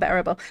so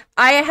unbearable.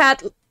 I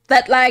had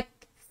that like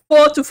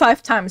 4 to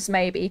 5 times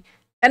maybe.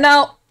 And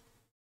now,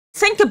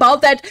 think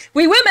about that.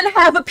 We women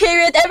have a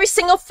period every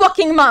single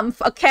fucking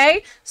month,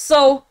 okay?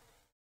 So,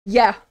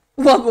 yeah.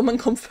 One woman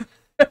confirmed.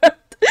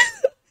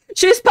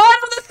 She's part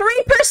of the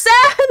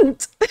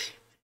 3%!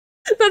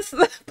 That's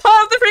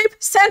part of the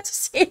 3%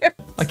 is here.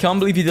 I can't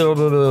believe he did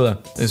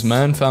This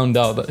man found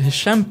out that his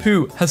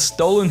shampoo has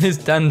stolen his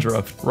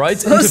dandruff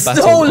right into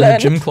battle on a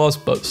gym class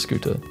butt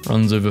scooter.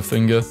 Runs over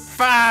finger.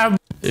 Fam!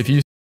 If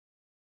you...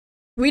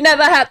 We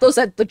never had those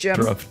at the gym.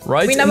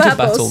 Right into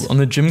battle on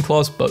the gym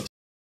class butt.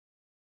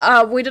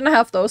 We didn't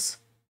have those.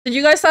 Did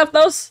you guys have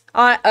those?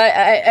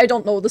 I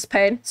don't know this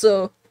pain,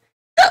 so...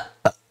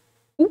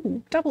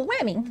 Ooh, double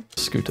whammy.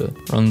 Scooter.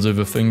 Runs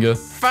over finger.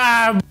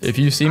 Fam! If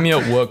you see me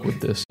at work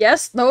with this.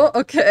 Yes? No?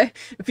 Okay.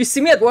 If you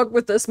see me at work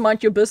with this,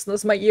 mind your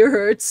business. My ear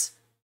hurts.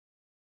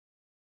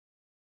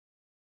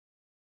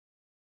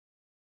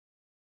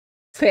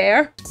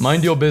 Fair.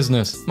 Mind your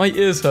business. My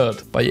ears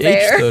hurt. By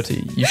Fair. age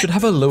 30, you should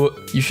have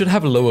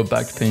lower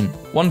back pain.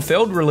 One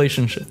failed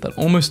relationship that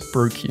almost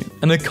broke you,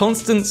 and a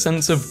constant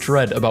sense of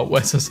dread about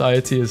where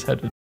society is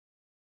headed.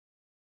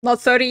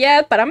 Not 30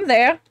 yet, but I'm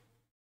there.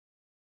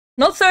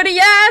 Not 30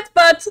 yet,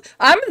 but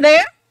I'm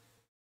there.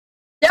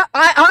 Yeah,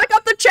 I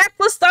got the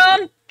checklist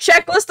down.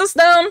 Checklist is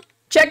down.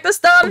 Check this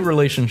down.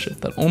 Relationship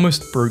that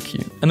almost broke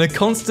you, and a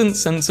constant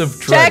sense of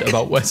dread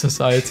about where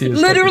society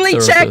is headed. Literally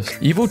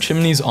check. Evil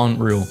chimneys aren't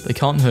real. They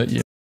can't hurt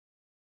you.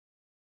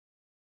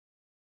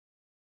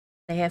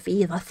 They have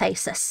evil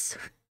faces.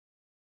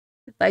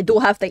 They do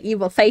have the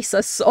evil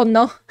faces. Oh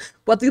no.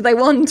 What do they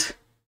want?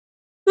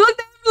 Look,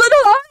 they have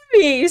little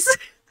armies.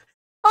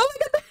 Oh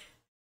my god.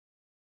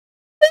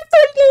 They have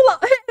tiny little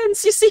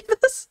hands. You see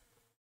this?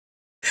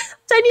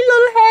 Tiny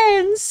little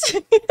hands.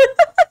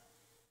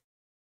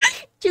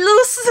 The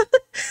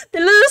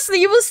little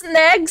evil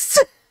snags.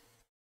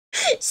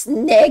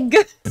 Snag.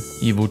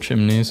 Evil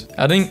chimneys.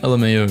 Adding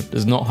LMAO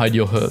does not hide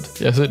your hurt.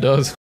 Yes, it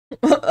does.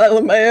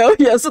 LMAO,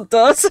 yes it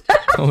does.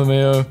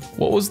 LMAO.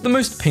 What was the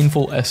most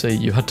painful essay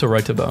you had to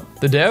write about?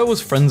 The day I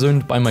was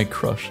friend-zoned by my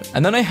crush,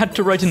 and then I had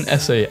to write an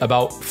essay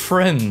about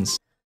friends.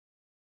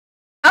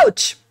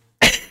 Ouch.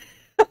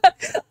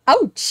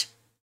 Ouch.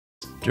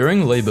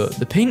 During labor,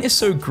 the pain is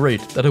so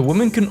great that a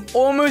woman can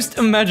almost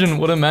imagine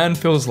what a man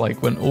feels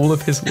like when all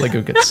of his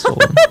Lego gets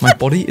stolen. My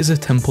body is a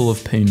temple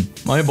of pain.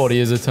 My body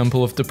is a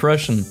temple of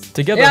depression.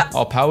 Together,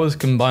 our powers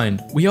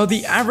combined, we are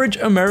the average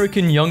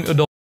American young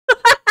adult.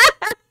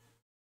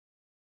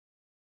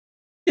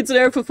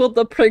 Kitsunero fulfilled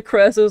the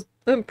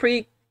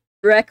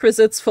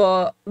prerequisites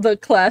for the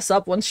class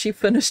up once she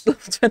finished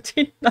level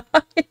 29.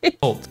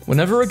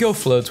 Whenever a girl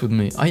flirts with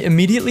me, I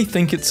immediately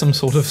think it's some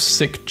sort of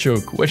sick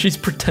joke where she's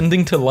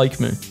pretending to like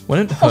me. When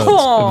it hurts,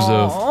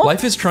 observe.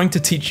 Life is trying to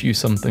teach you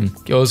something.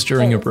 Girls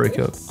during a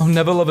breakup. I'll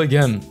never love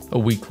again. A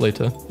week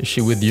later. Is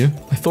she with you?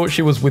 I thought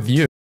she was with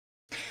you.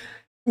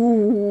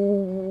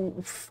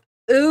 Oof.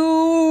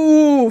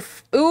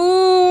 Oof.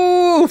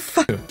 Oof.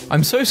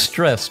 I'm so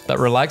stressed that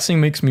relaxing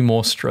makes me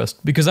more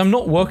stressed because I'm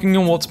not working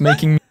on what's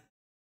making me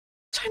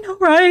I know,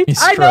 right?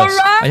 I know,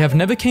 right? I have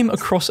never came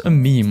across a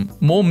meme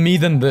more me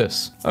than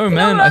this. Oh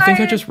man, I think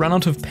I just ran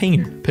out of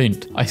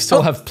paint. I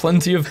still have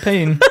plenty of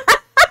pain.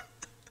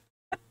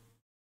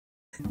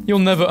 You'll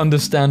never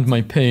understand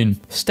my pain.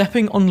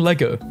 Stepping on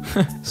Lego.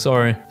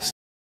 Sorry.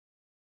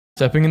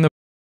 Stepping in the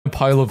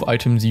pile of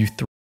items you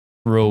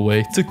throw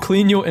away to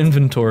clean your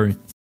inventory.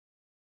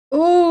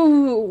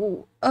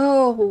 Ooh.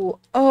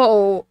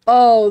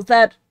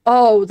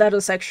 That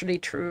is actually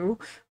true.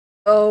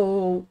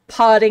 Oh,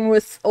 parting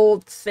with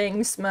old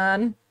things,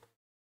 man.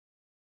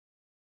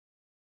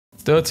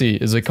 Dirty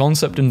is a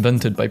concept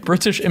invented by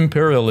British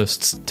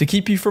imperialists to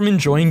keep you from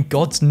enjoying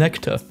God's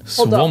nectar,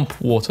 swamp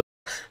water.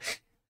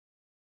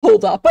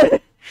 Hold up.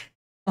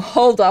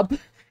 Hold up.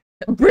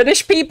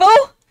 British people?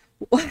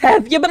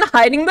 Have you been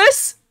hiding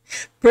this?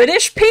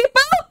 British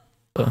people?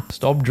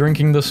 Stop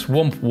drinking the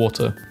swamp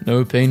water.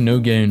 No pain, no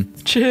gain.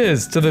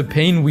 Cheers to the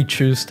pain we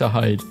choose to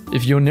hide.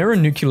 If you're near a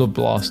nuclear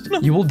blast,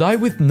 you will die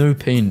with no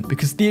pain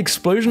because the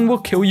explosion will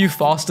kill you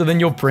faster than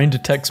your brain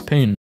detects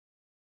pain.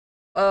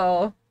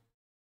 Oh.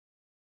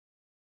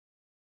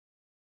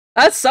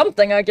 That's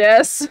something, I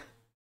guess.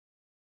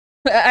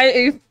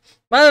 Thanks.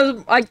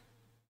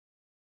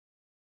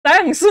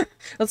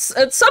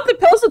 It's something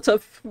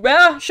positive.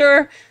 Yeah,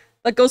 sure.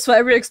 That goes for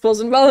every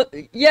explosion. Well,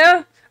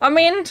 yeah, I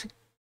mean...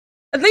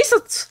 At least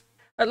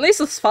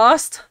it's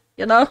fast,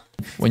 you know?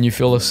 When you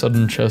feel a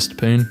sudden chest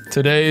pain,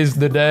 today is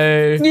the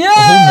day. Yeah! A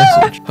whole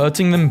message.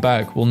 Hurting them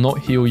back will not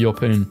heal your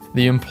pain.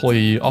 The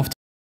employee after...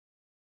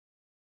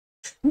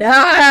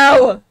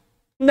 No!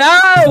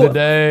 No! The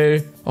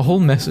day. A whole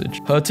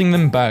message. Hurting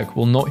them back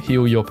will not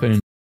heal your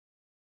pain.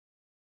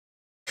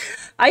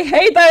 I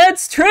hate that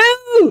it's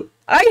true!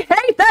 I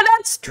hate that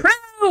it's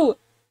true!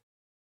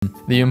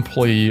 the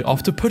employee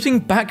after putting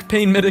back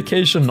pain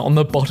medication on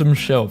the bottom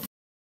shelf.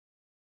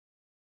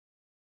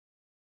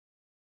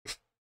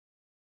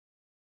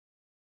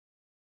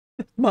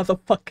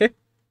 Motherfucker.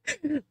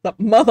 That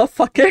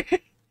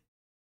motherfucker.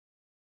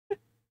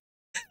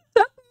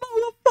 That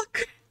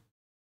motherfucker.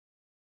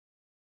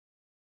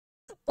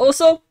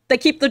 Also, they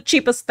keep the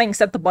cheapest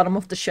things at the bottom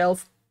of the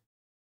shelf.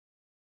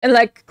 In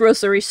like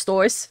grocery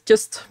stores.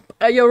 Just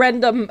your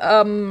random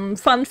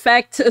fun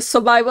fact,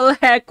 survival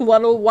hack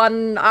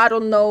 101, I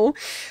don't know,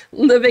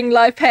 living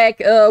life hack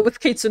with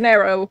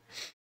Kitsunero.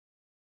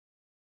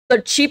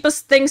 The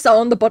cheapest things are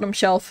on the bottom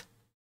shelf.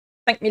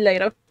 Thank me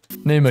later.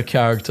 Name a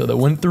character that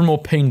went through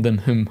more pain than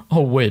him.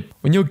 Oh wait,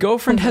 when your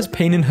girlfriend has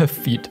pain in her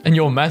feet and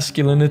your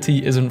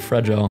masculinity isn't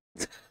fragile.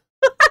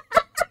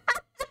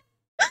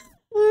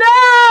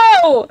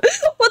 No!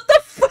 What the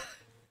fuck?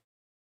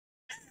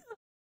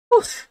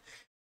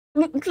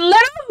 Let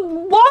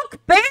him walk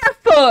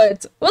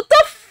barefoot! What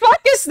the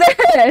fuck is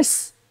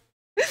this?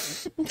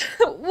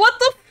 What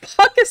the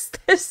fuck is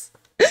this?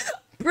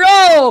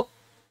 Bro!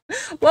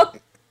 What?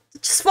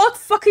 Just walk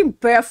fucking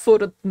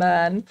barefooted,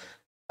 man.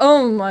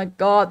 Oh my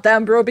god,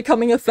 damn bro,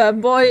 becoming a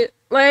fanboy.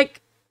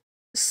 Like,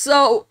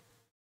 so...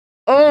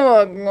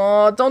 Oh my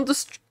god, don't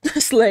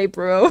slay,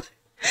 bro.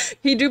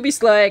 He do be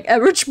slaying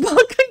average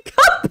fucking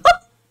couple.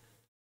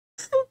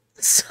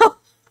 So...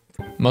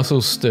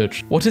 Muscle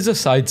stitch. What is a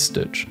side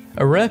stitch?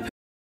 A rare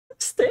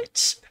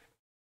stitch.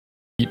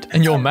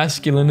 And your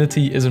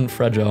masculinity isn't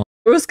fragile.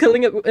 Who's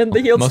killing it in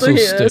the heels to Muscle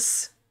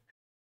his?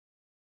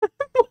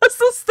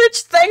 Muscle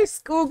stitch, thanks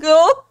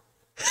Google.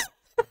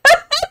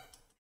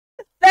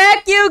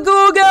 Thank you,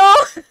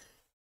 Google!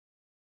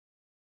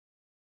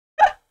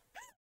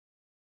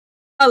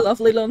 I love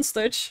Lilo and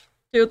Stitch.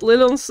 Dude,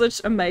 Lilo and Stitch,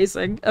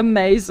 amazing.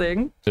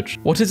 Amazing.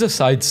 What is a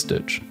side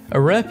stitch? A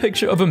rare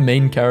picture of a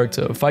main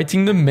character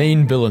fighting the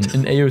main villain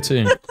in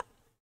AOT. No!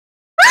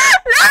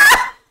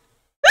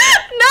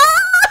 No!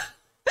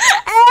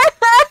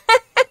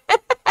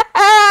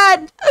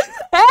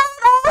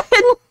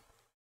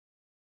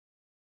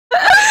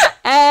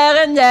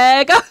 Eren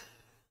Jäger!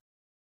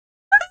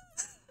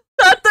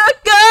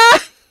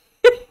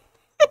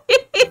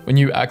 When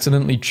you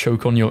accidentally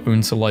choke on your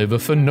own saliva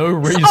for no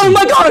reason. Oh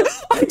my god!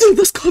 I do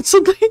this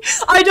constantly!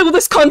 I do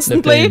this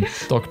constantly! The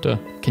pain. Doctor,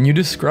 can you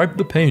describe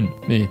the pain?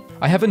 Me.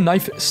 I have a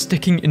knife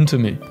sticking into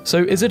me.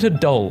 So is it a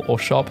dull or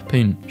sharp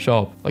pain?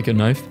 Sharp, like a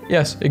knife?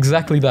 Yes,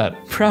 exactly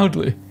that.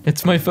 Proudly.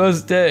 It's my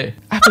first day.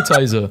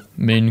 Appetizer.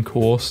 Main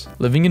course.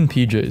 Living in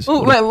PJs.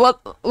 Oh, wait,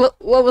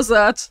 what was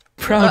that?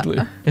 Proudly.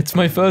 It's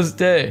my first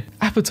day.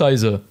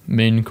 Appetizer.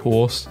 Main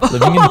course.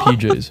 Living in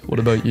PJs. What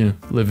about you?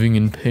 Living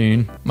in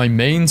pain. My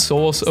main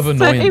source of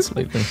annoyance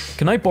lately.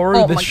 Can I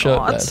borrow this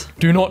shirt, Dad?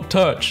 Do not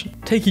touch.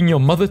 Taking your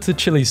mother to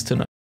Chili's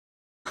tonight.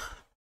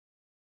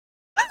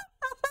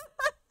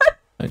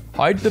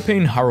 Hide the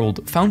Pain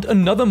Harold found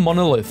another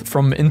monolith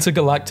from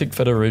Intergalactic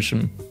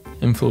Federation.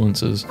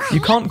 Influences. You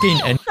can't gain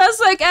any- That's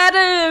like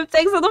Adam!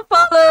 Thanks for the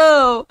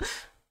follow!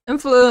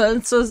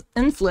 Influences.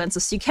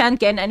 You can't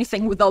gain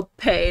anything without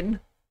pain.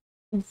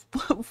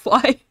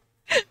 Why?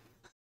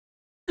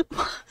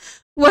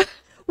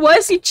 Why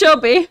is he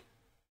chubby?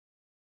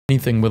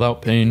 Anything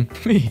without pain.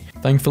 Me.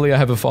 Thankfully I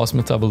have a fast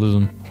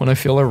metabolism. When I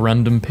feel a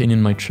random pain in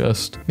my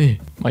chest. Me.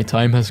 My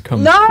time has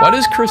come. No! Why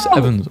does Chris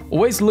Evans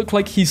always look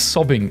like he's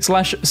sobbing /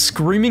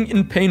 screaming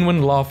in pain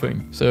when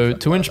laughing? So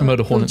 2-inch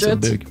murder hornets are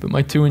big, but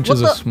my 2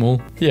 inches are small.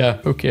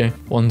 Yeah, okay.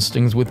 One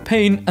stings with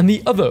pain and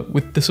the other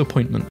with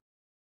disappointment.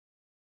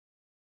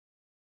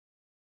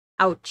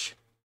 Ouch.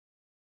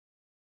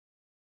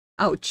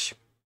 Ouch.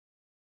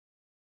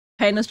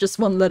 Pain is just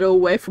one letter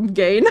away from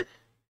gain.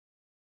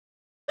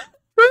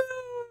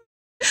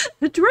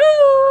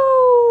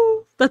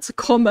 True! That's a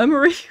core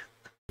memory.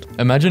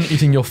 Imagine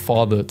eating your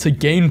father to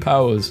gain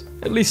powers.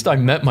 At least I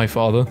met my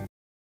father.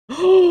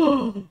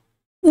 Oof!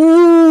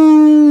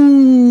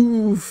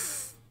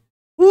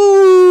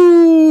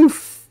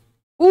 Oof!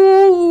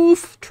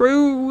 Oof!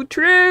 True,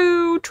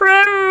 true,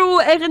 true!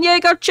 Eren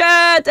Jäger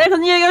chat!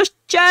 Eren Jäger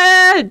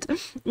chat!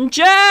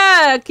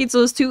 Jack!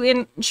 Kitsu is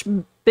 2-inch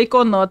big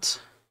or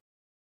not?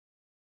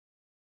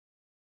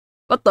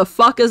 What the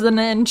fuck is an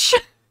inch?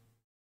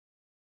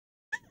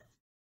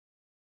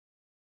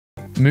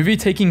 Movie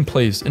taking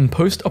place in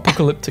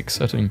post-apocalyptic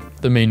setting.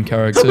 The main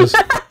characters.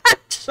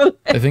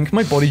 I think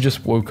my body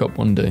just woke up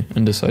one day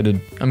and decided,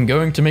 I'm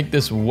going to make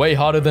this way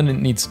harder than it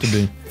needs to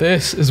be.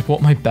 This is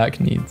what my back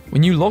needs.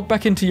 When you log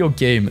back into your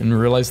game and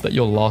realize that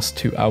your last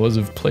 2 hours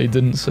of play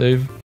didn't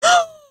save.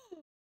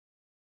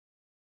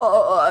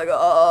 Oh my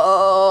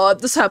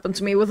god, this happened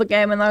to me with a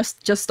game and I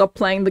just stopped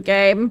playing the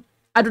game.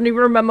 I don't even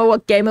remember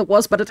what game it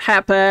was, but it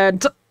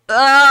happened.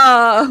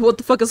 What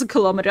the fuck is a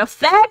kilometer?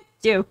 Thank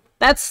you!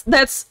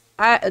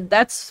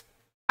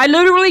 I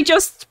literally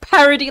just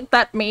parodied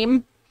that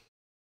meme.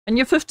 And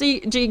your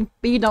 50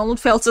 GB download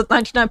fails at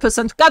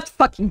 99%. God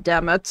fucking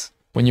damn it.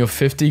 when your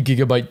 50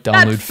 gigabyte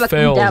download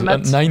fails at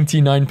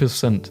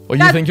 99%. Or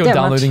you think you're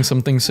downloading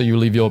something so you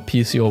leave your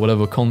PC or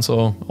whatever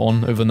console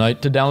on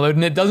overnight to download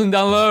and it doesn't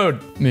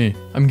download. Me,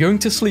 I'm going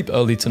to sleep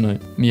early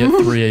tonight. Me at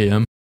 3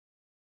 a.m.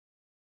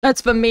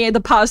 That's been me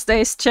the past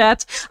days,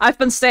 chat. I've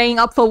been staying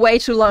up for way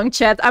too long,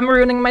 chat. I'm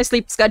ruining my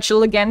sleep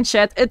schedule again,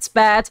 chat. It's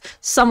bad.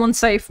 Someone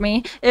save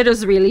me. It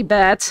is really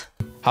bad.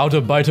 How to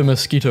bite a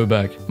mosquito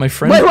back. My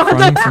friend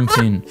crying from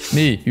pain.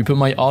 Me, you put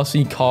my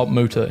RC car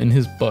motor in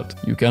his butt.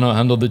 You cannot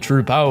handle the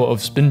true power of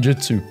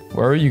spinjitzu.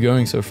 Where are you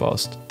going so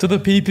fast? To the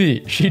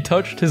PP. She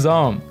touched his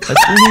arm.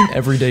 Let's rename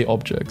everyday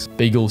objects.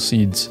 Bagel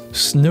seeds.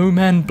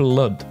 Snowman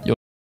blood.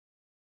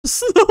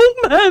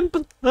 Snowman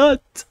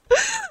blood.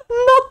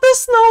 Not the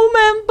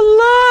snowman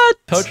blood.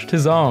 Touched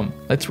his arm.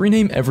 Let's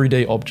rename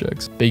everyday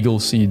objects. Bagel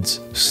seeds.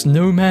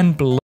 Snowman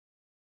blood.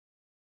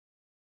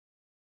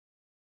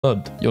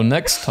 Your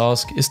next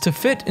task is to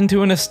fit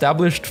into an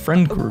established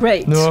friend group.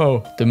 Great.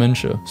 No.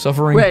 Dementia.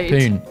 Suffering.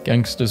 Pain.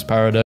 Gangster's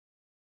paradise.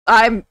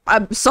 I'm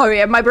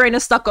sorry, my brain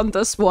is stuck on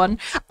this one.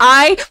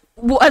 I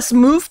was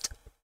moved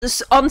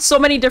on so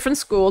many different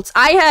schools.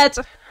 I had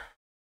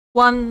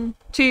 1,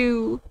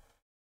 2,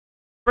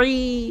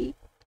 3,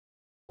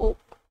 4.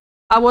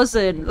 I was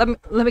in, let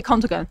me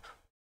count again.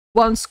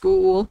 1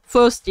 school,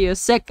 first year,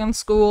 second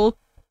school,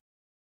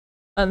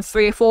 and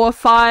 3, 4,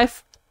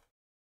 5.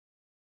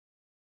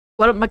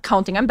 What am I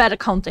counting? I'm bad at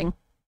counting.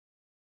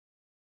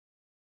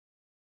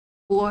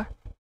 4,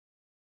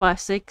 5,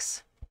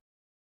 6.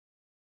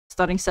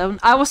 Starting 7.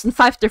 I was in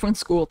 5 different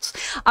schools.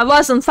 I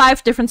was in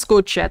 5 different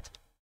school, chat.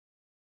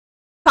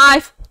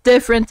 5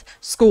 different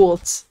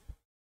schools.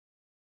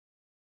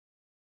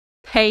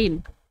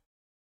 Pain.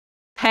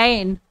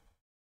 Pain.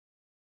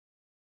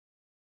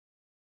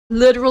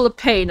 Literal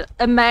pain.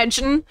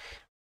 Imagine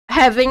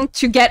having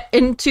to get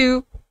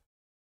into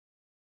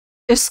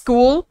a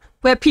school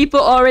where people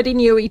already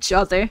knew each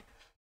other.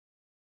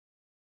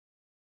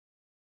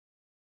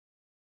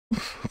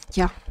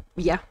 Yeah.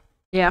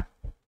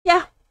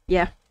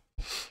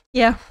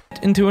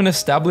 Into an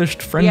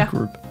established friend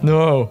group.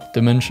 No.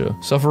 Dementia.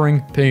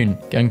 Suffering. Pain.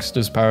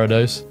 Gangster's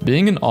paradise.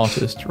 Being an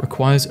artist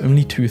requires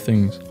only 2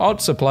 things.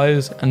 Art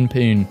supplies and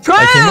pain. True!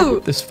 I came up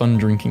with this fun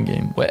drinking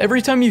game where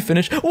every time you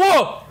finish—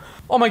 Whoa!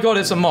 Oh my god,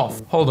 it's a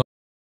moth. Hold on.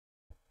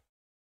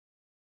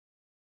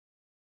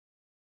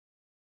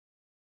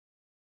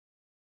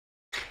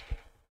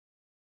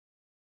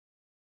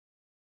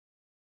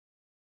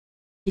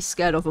 He's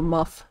scared of a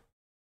moth.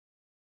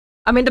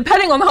 I mean,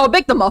 depending on how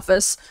big the moth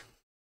is.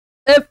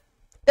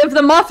 If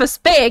the moth is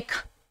big,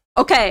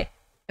 okay.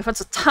 If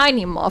it's a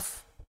tiny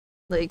moth,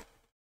 like,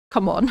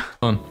 come on.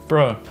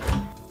 Bro.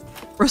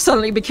 Bro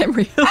suddenly became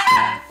real.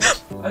 I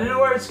don't know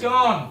where it's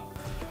gone.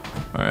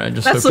 Alright, I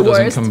just That's hope it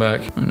doesn't worst. come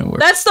back. I don't know where.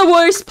 That's the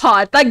worst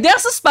part. Like,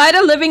 there's a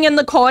spider living in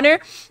the corner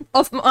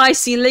of my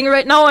ceiling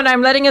right now, and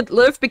I'm letting it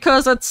live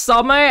because it's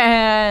summer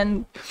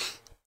and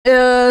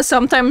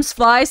sometimes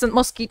flies and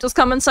mosquitoes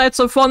come inside.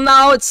 So for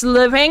now, it's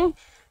living.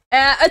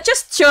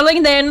 Just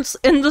chilling there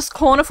in this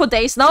corner for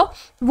days now.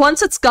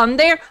 Once it's gone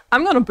there,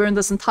 I'm gonna burn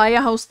this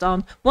entire house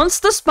down. Once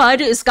the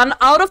spider is gone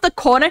out of the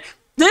corner,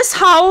 this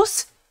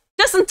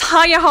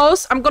entire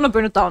house, I'm gonna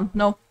burn it down.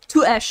 No,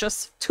 to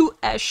ashes. To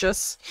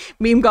ashes.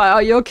 Meme guy,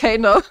 are you okay?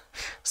 No.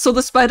 So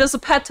the spider's a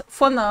pet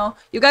for now.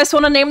 You guys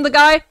wanna name the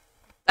guy?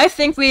 I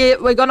think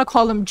we're gonna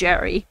call him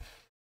Jerry.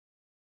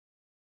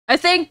 I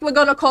think we're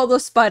gonna call the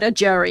spider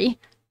Jerry.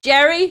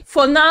 Jerry,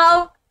 for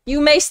now,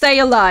 you may stay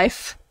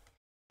alive.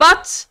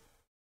 But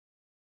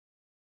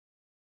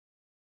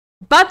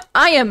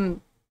I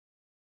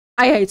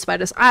hate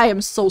spiders. I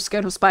am so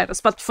scared of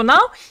spiders. But for now,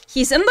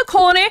 he's in the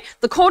corner.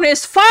 The corner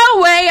is far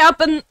away up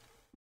and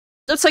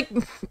it's like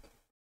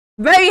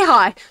very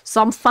high.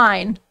 So I'm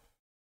fine.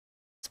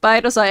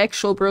 Spiders are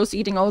actual bros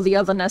eating all the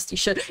other nasty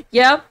shit.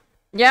 Yeah,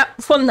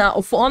 for now.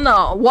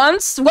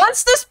 Once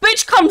this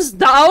bitch comes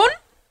down,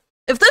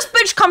 if this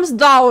bitch comes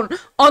down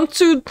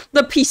onto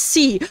the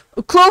PC,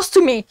 close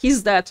to me,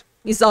 he's dead.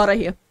 He's out of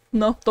here.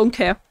 No, don't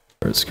care.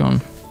 It's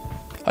gone.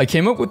 I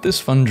came up with this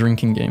fun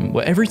drinking game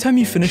where every time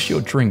you finish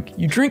your drink,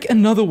 you drink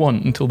another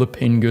one until the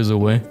pain goes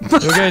away.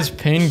 So guys,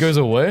 pain goes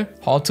away?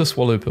 Hard to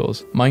swallow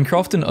pills.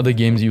 Minecraft and other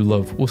games you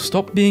love will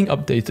stop being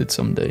updated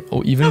someday,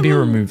 or even be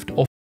removed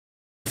or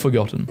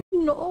forgotten.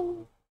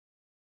 No.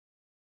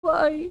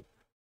 Why?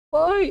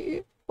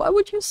 Why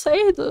would you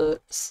say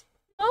this?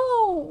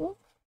 No.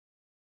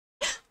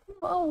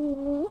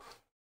 No.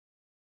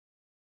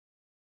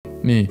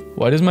 Me,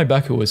 why does my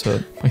back always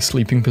hurt? My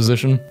sleeping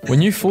position?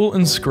 When you fall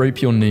and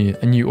scrape your knee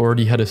and you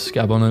already had a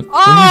scab on it.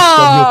 When you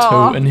stub your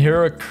toe and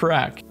hear a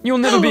crack. You'll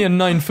never be a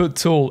 9-foot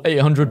tall,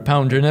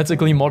 800-pound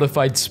genetically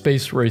modified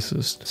space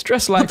racist.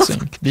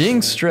 Stress-laxing.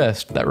 Being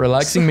stressed, that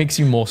relaxing makes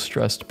you more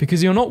stressed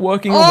because you're not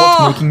working on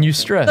what's making you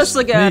stressed.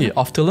 Me,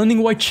 after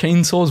learning why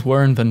chainsaws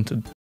were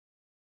invented.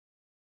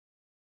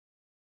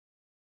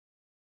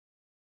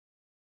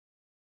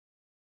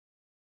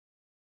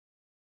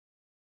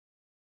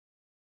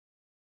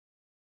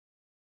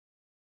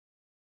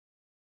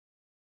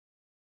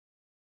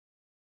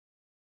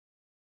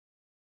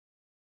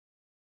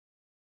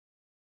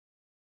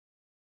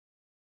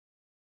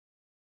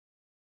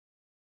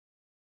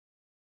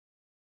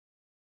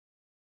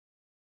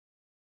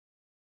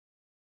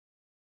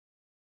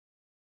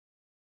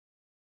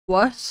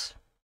 What?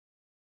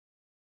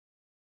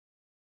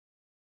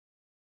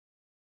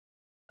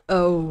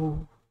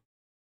 Oh.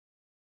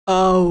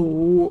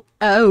 Oh.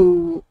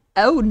 Oh.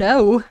 Oh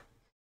no.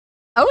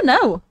 Oh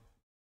no.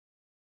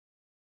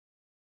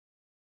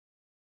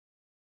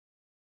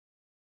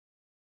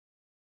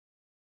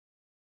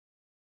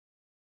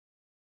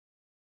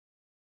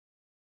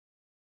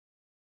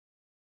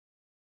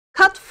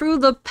 Cut through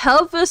the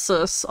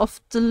pelvises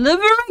of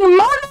delivering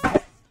money.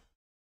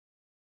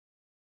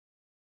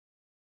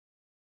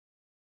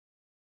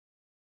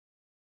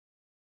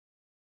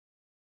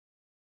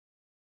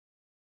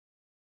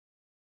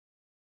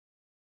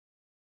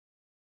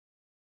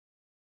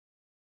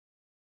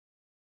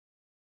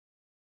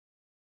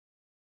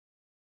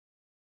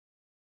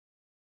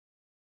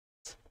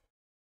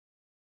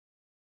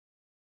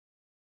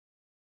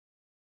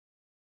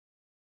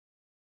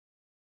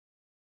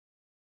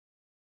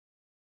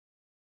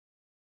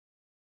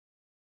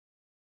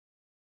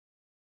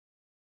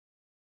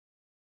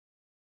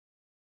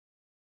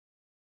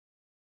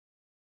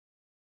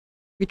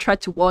 We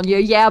tried to warn you,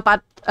 yeah,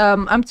 but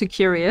I'm too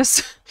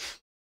curious.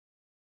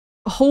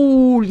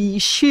 Holy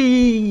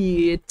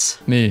shit.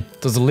 Me.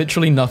 Does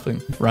literally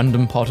nothing.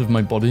 Random part of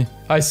my body.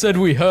 I said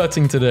we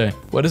hurting today.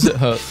 Where does it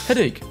hurt?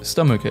 Headache.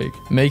 Stomachache.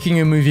 Making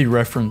a movie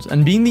reference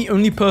and being the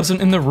only person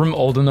in the room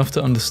old enough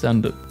to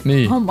understand it.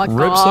 Me. Oh my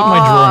Rips up my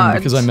drawing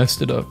because I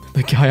messed it up.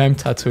 The guy I'm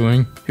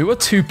tattooing. Who are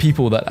two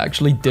people that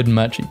actually did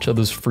match each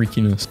other's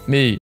freakiness?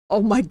 Me.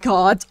 Oh my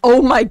god.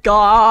 Oh my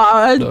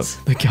god.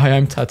 The guy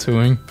I'm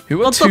tattooing. Who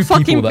are Not two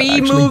the people that B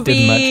actually movie.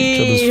 did match each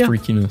other's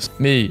freakiness?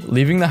 Me.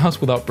 Leaving the house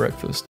without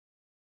breakfast.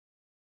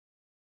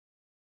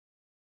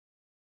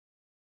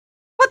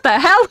 What the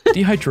hell?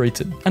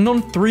 Dehydrated. And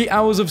on 3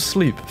 hours of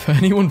sleep. For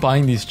anyone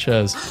buying these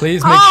chairs,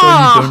 please make sure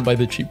you don't buy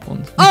the cheap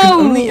ones. You can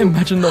only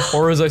imagine the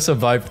horrors I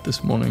survived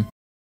this morning.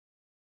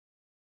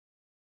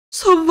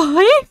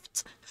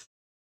 Survived?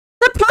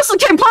 That person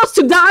came close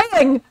to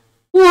dying!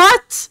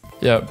 What?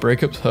 Yeah,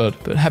 breakups hurt.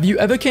 But have you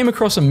ever came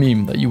across a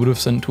meme that you would have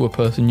sent to a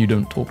person you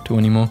don't talk to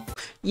anymore?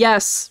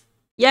 Yes.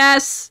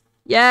 Yes.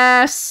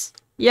 Yes.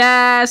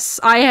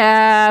 Yes, I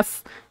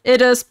have. It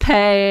is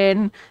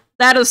pain.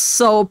 That is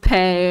so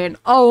pain.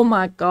 Oh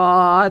my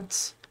god.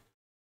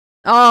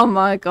 Oh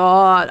my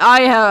god.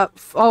 I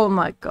have. Oh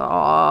my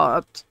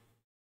god.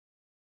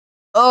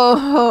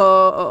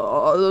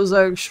 Oh, those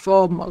actually.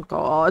 Oh my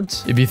god.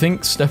 If you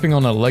think stepping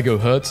on a Lego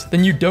hurts,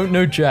 then you don't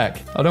know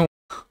Jack. I don't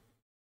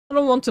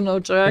want to know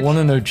Jack. I want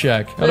to know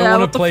Jack. I don't Yeah,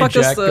 want to play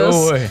Jack.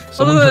 Go away.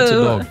 Someone hurts a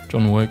dog.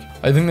 John Wick.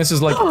 I think this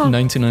is like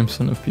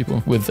 99% of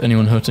people with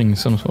anyone hurting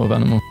some sort of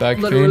animal. Back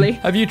Literally.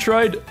 pain. Have you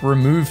tried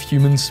remove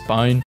human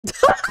spine?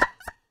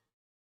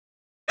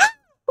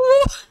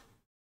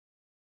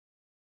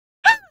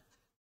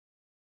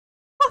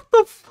 What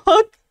the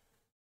fuck?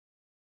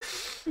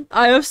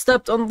 I have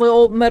stepped on the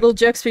old metal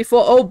jacks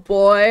before. Oh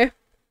boy.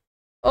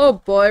 Oh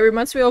boy,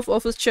 reminds me of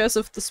office chairs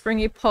with the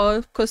springy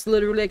paw, cause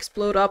literally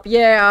explode up.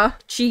 Yeah,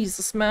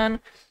 Jesus, man.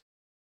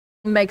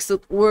 Makes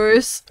it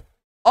worse.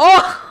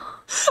 Oh!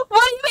 What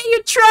do you mean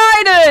you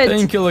tried it?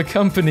 Painkiller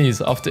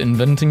companies after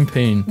inventing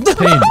pain.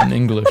 Pain in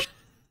English.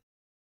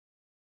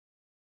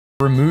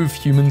 Remove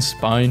human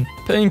spine.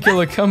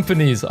 Painkiller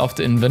companies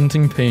after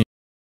inventing pain.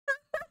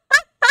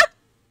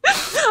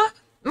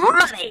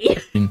 Money!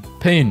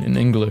 Pain in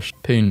English.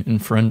 Pain in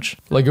French.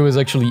 Lego is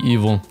actually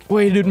evil.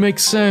 Wait, it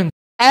makes sense.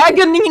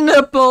 Agony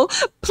nipple,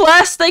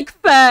 plastic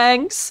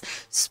fangs,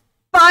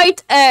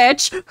 spite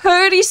edge,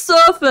 hurty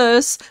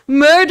surface,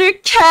 murder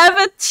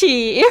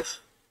cavity.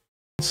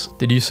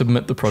 Did you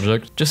submit the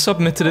project? Just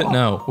submitted it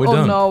now. We're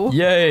done. No.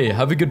 Yay,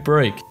 have a good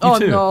break. You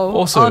too. No.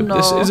 Also,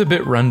 this is a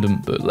bit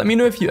random, but let me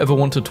know if you ever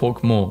want to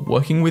talk more.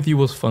 Working with you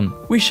was fun.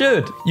 We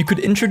should. You could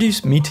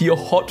introduce me to your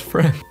hot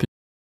friend.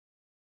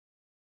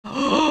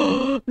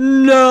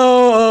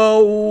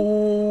 No!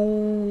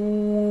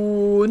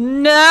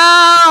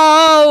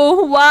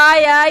 No!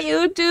 Why are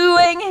you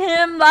doing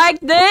him like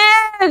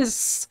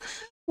this?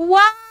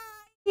 Why?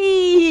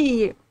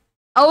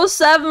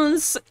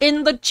 07's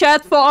in the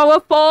chat for our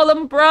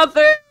fallen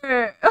brother.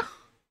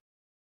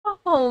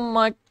 Oh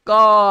my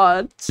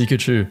god.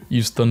 Pikachu,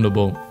 use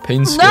Thunderbolt.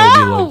 Pain scale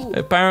be like.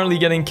 Apparently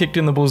getting kicked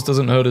in the balls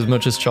doesn't hurt as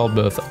much as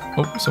childbirth.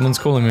 Oh, someone's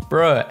calling me.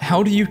 Bruh,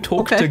 how do you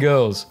talk to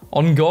girls?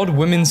 On God,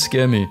 women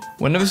scare me.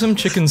 Whenever some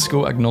chick in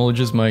school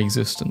acknowledges my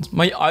existence,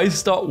 my eyes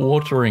start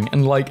watering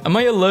and like, am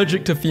I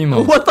allergic to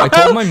females? What the I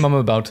hell? told my mum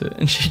about it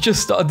and she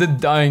just started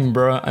dying,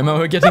 bruh. I'm out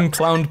here getting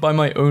clowned by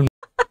my own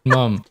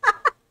mum.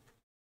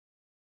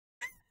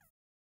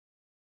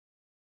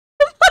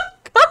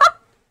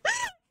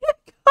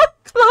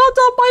 Clowned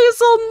up by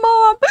his own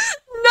mom.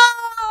 No!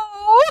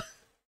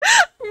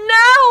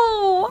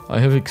 No! I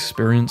have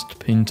experienced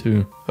pain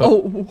too.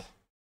 Oh.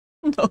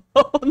 No,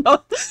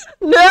 no,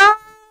 no!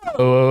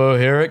 Oh,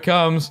 here it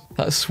comes.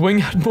 That swing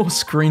had more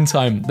screen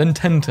time than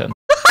 1010.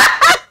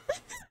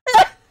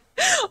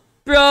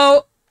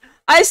 Bro,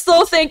 I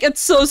still think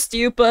it's so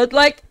stupid.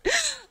 Like,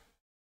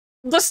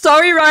 The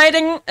story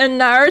writing and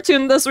Naruto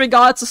in this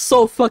regards is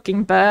so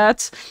fucking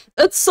bad.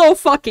 It's so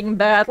fucking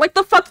bad. Like,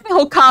 the fucking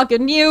Hokage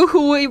knew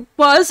who he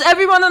was,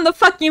 everyone in the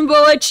fucking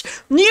village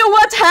knew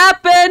what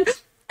happened,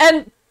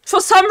 and for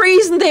some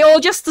reason they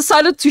all just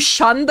decided to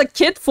shun the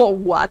kid for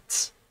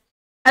what?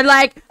 And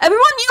like,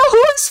 everyone knew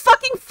who his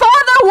fucking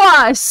father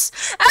was!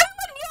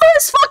 Everyone knew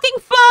his fucking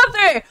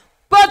father!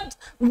 But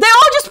they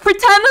all just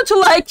pretended to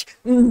like,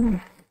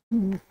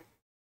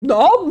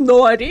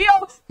 no idea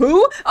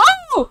who?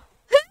 Oh!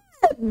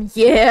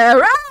 Yeah,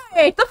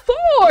 right! The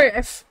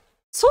fourth!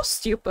 So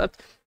stupid.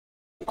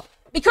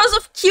 Because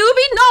of QB?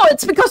 No,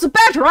 it's because of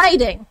bad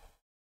writing.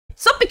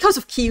 It's not because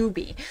of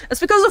QB. It's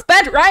because of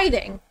bad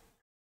writing.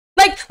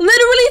 Like,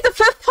 literally the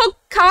fifth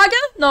Hokage?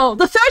 No,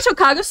 the third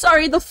Hokage,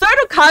 sorry. The third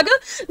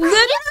Hokage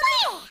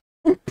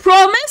literally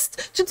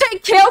promised to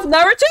take care of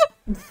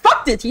Naruto.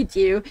 Fuck did he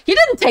do? He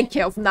didn't take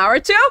care of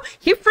Naruto.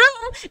 He threw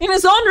him in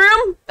his own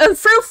room and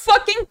threw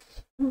fucking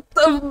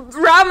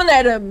ramen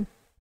at him.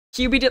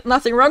 QB did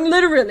nothing wrong,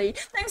 literally.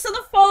 Thanks for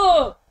the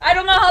follow. I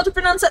don't know how to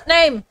pronounce that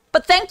name,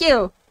 but thank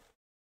you.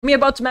 Me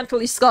about to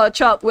mentally scar a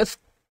child with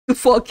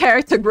full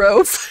character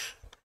growth.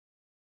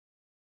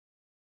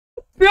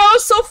 Bro,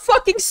 so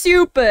fucking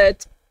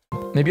stupid.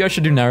 Maybe I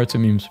should do Naruto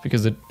memes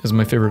because it is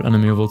my favorite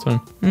anime of all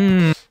time.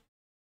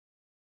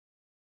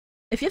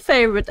 If your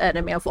favorite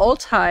anime of all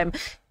time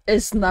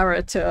is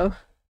Naruto,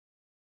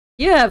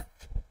 you have...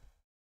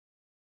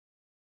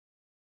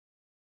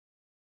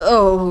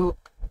 Oh...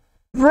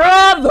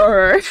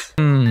 Brother!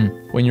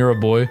 When you're a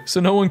boy. So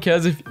no one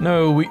cares if...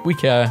 No, we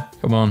care.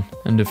 Come on.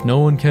 And if no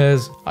one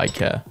cares, I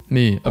care.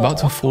 Me, about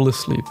to fall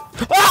asleep.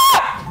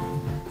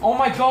 Ah! Oh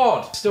my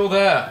god! Still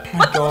there. Oh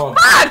my god.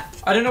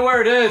 I don't know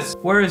where it is.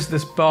 Where is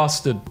this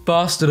bastard?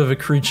 Bastard of a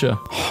creature.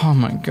 Oh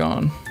my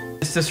god.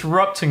 It's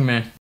disrupting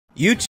me.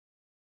 You...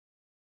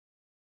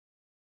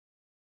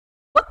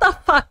 What the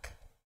fuck?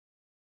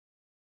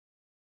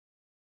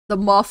 The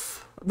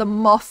moth. The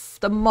moth.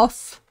 The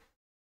moth.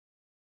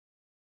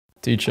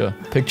 Teacher,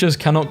 pictures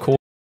cannot call.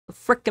 The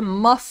frickin'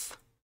 moth.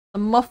 The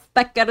moth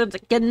back at it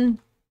again.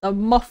 The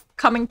moth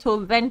coming to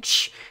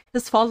avenge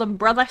his fallen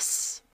brothers.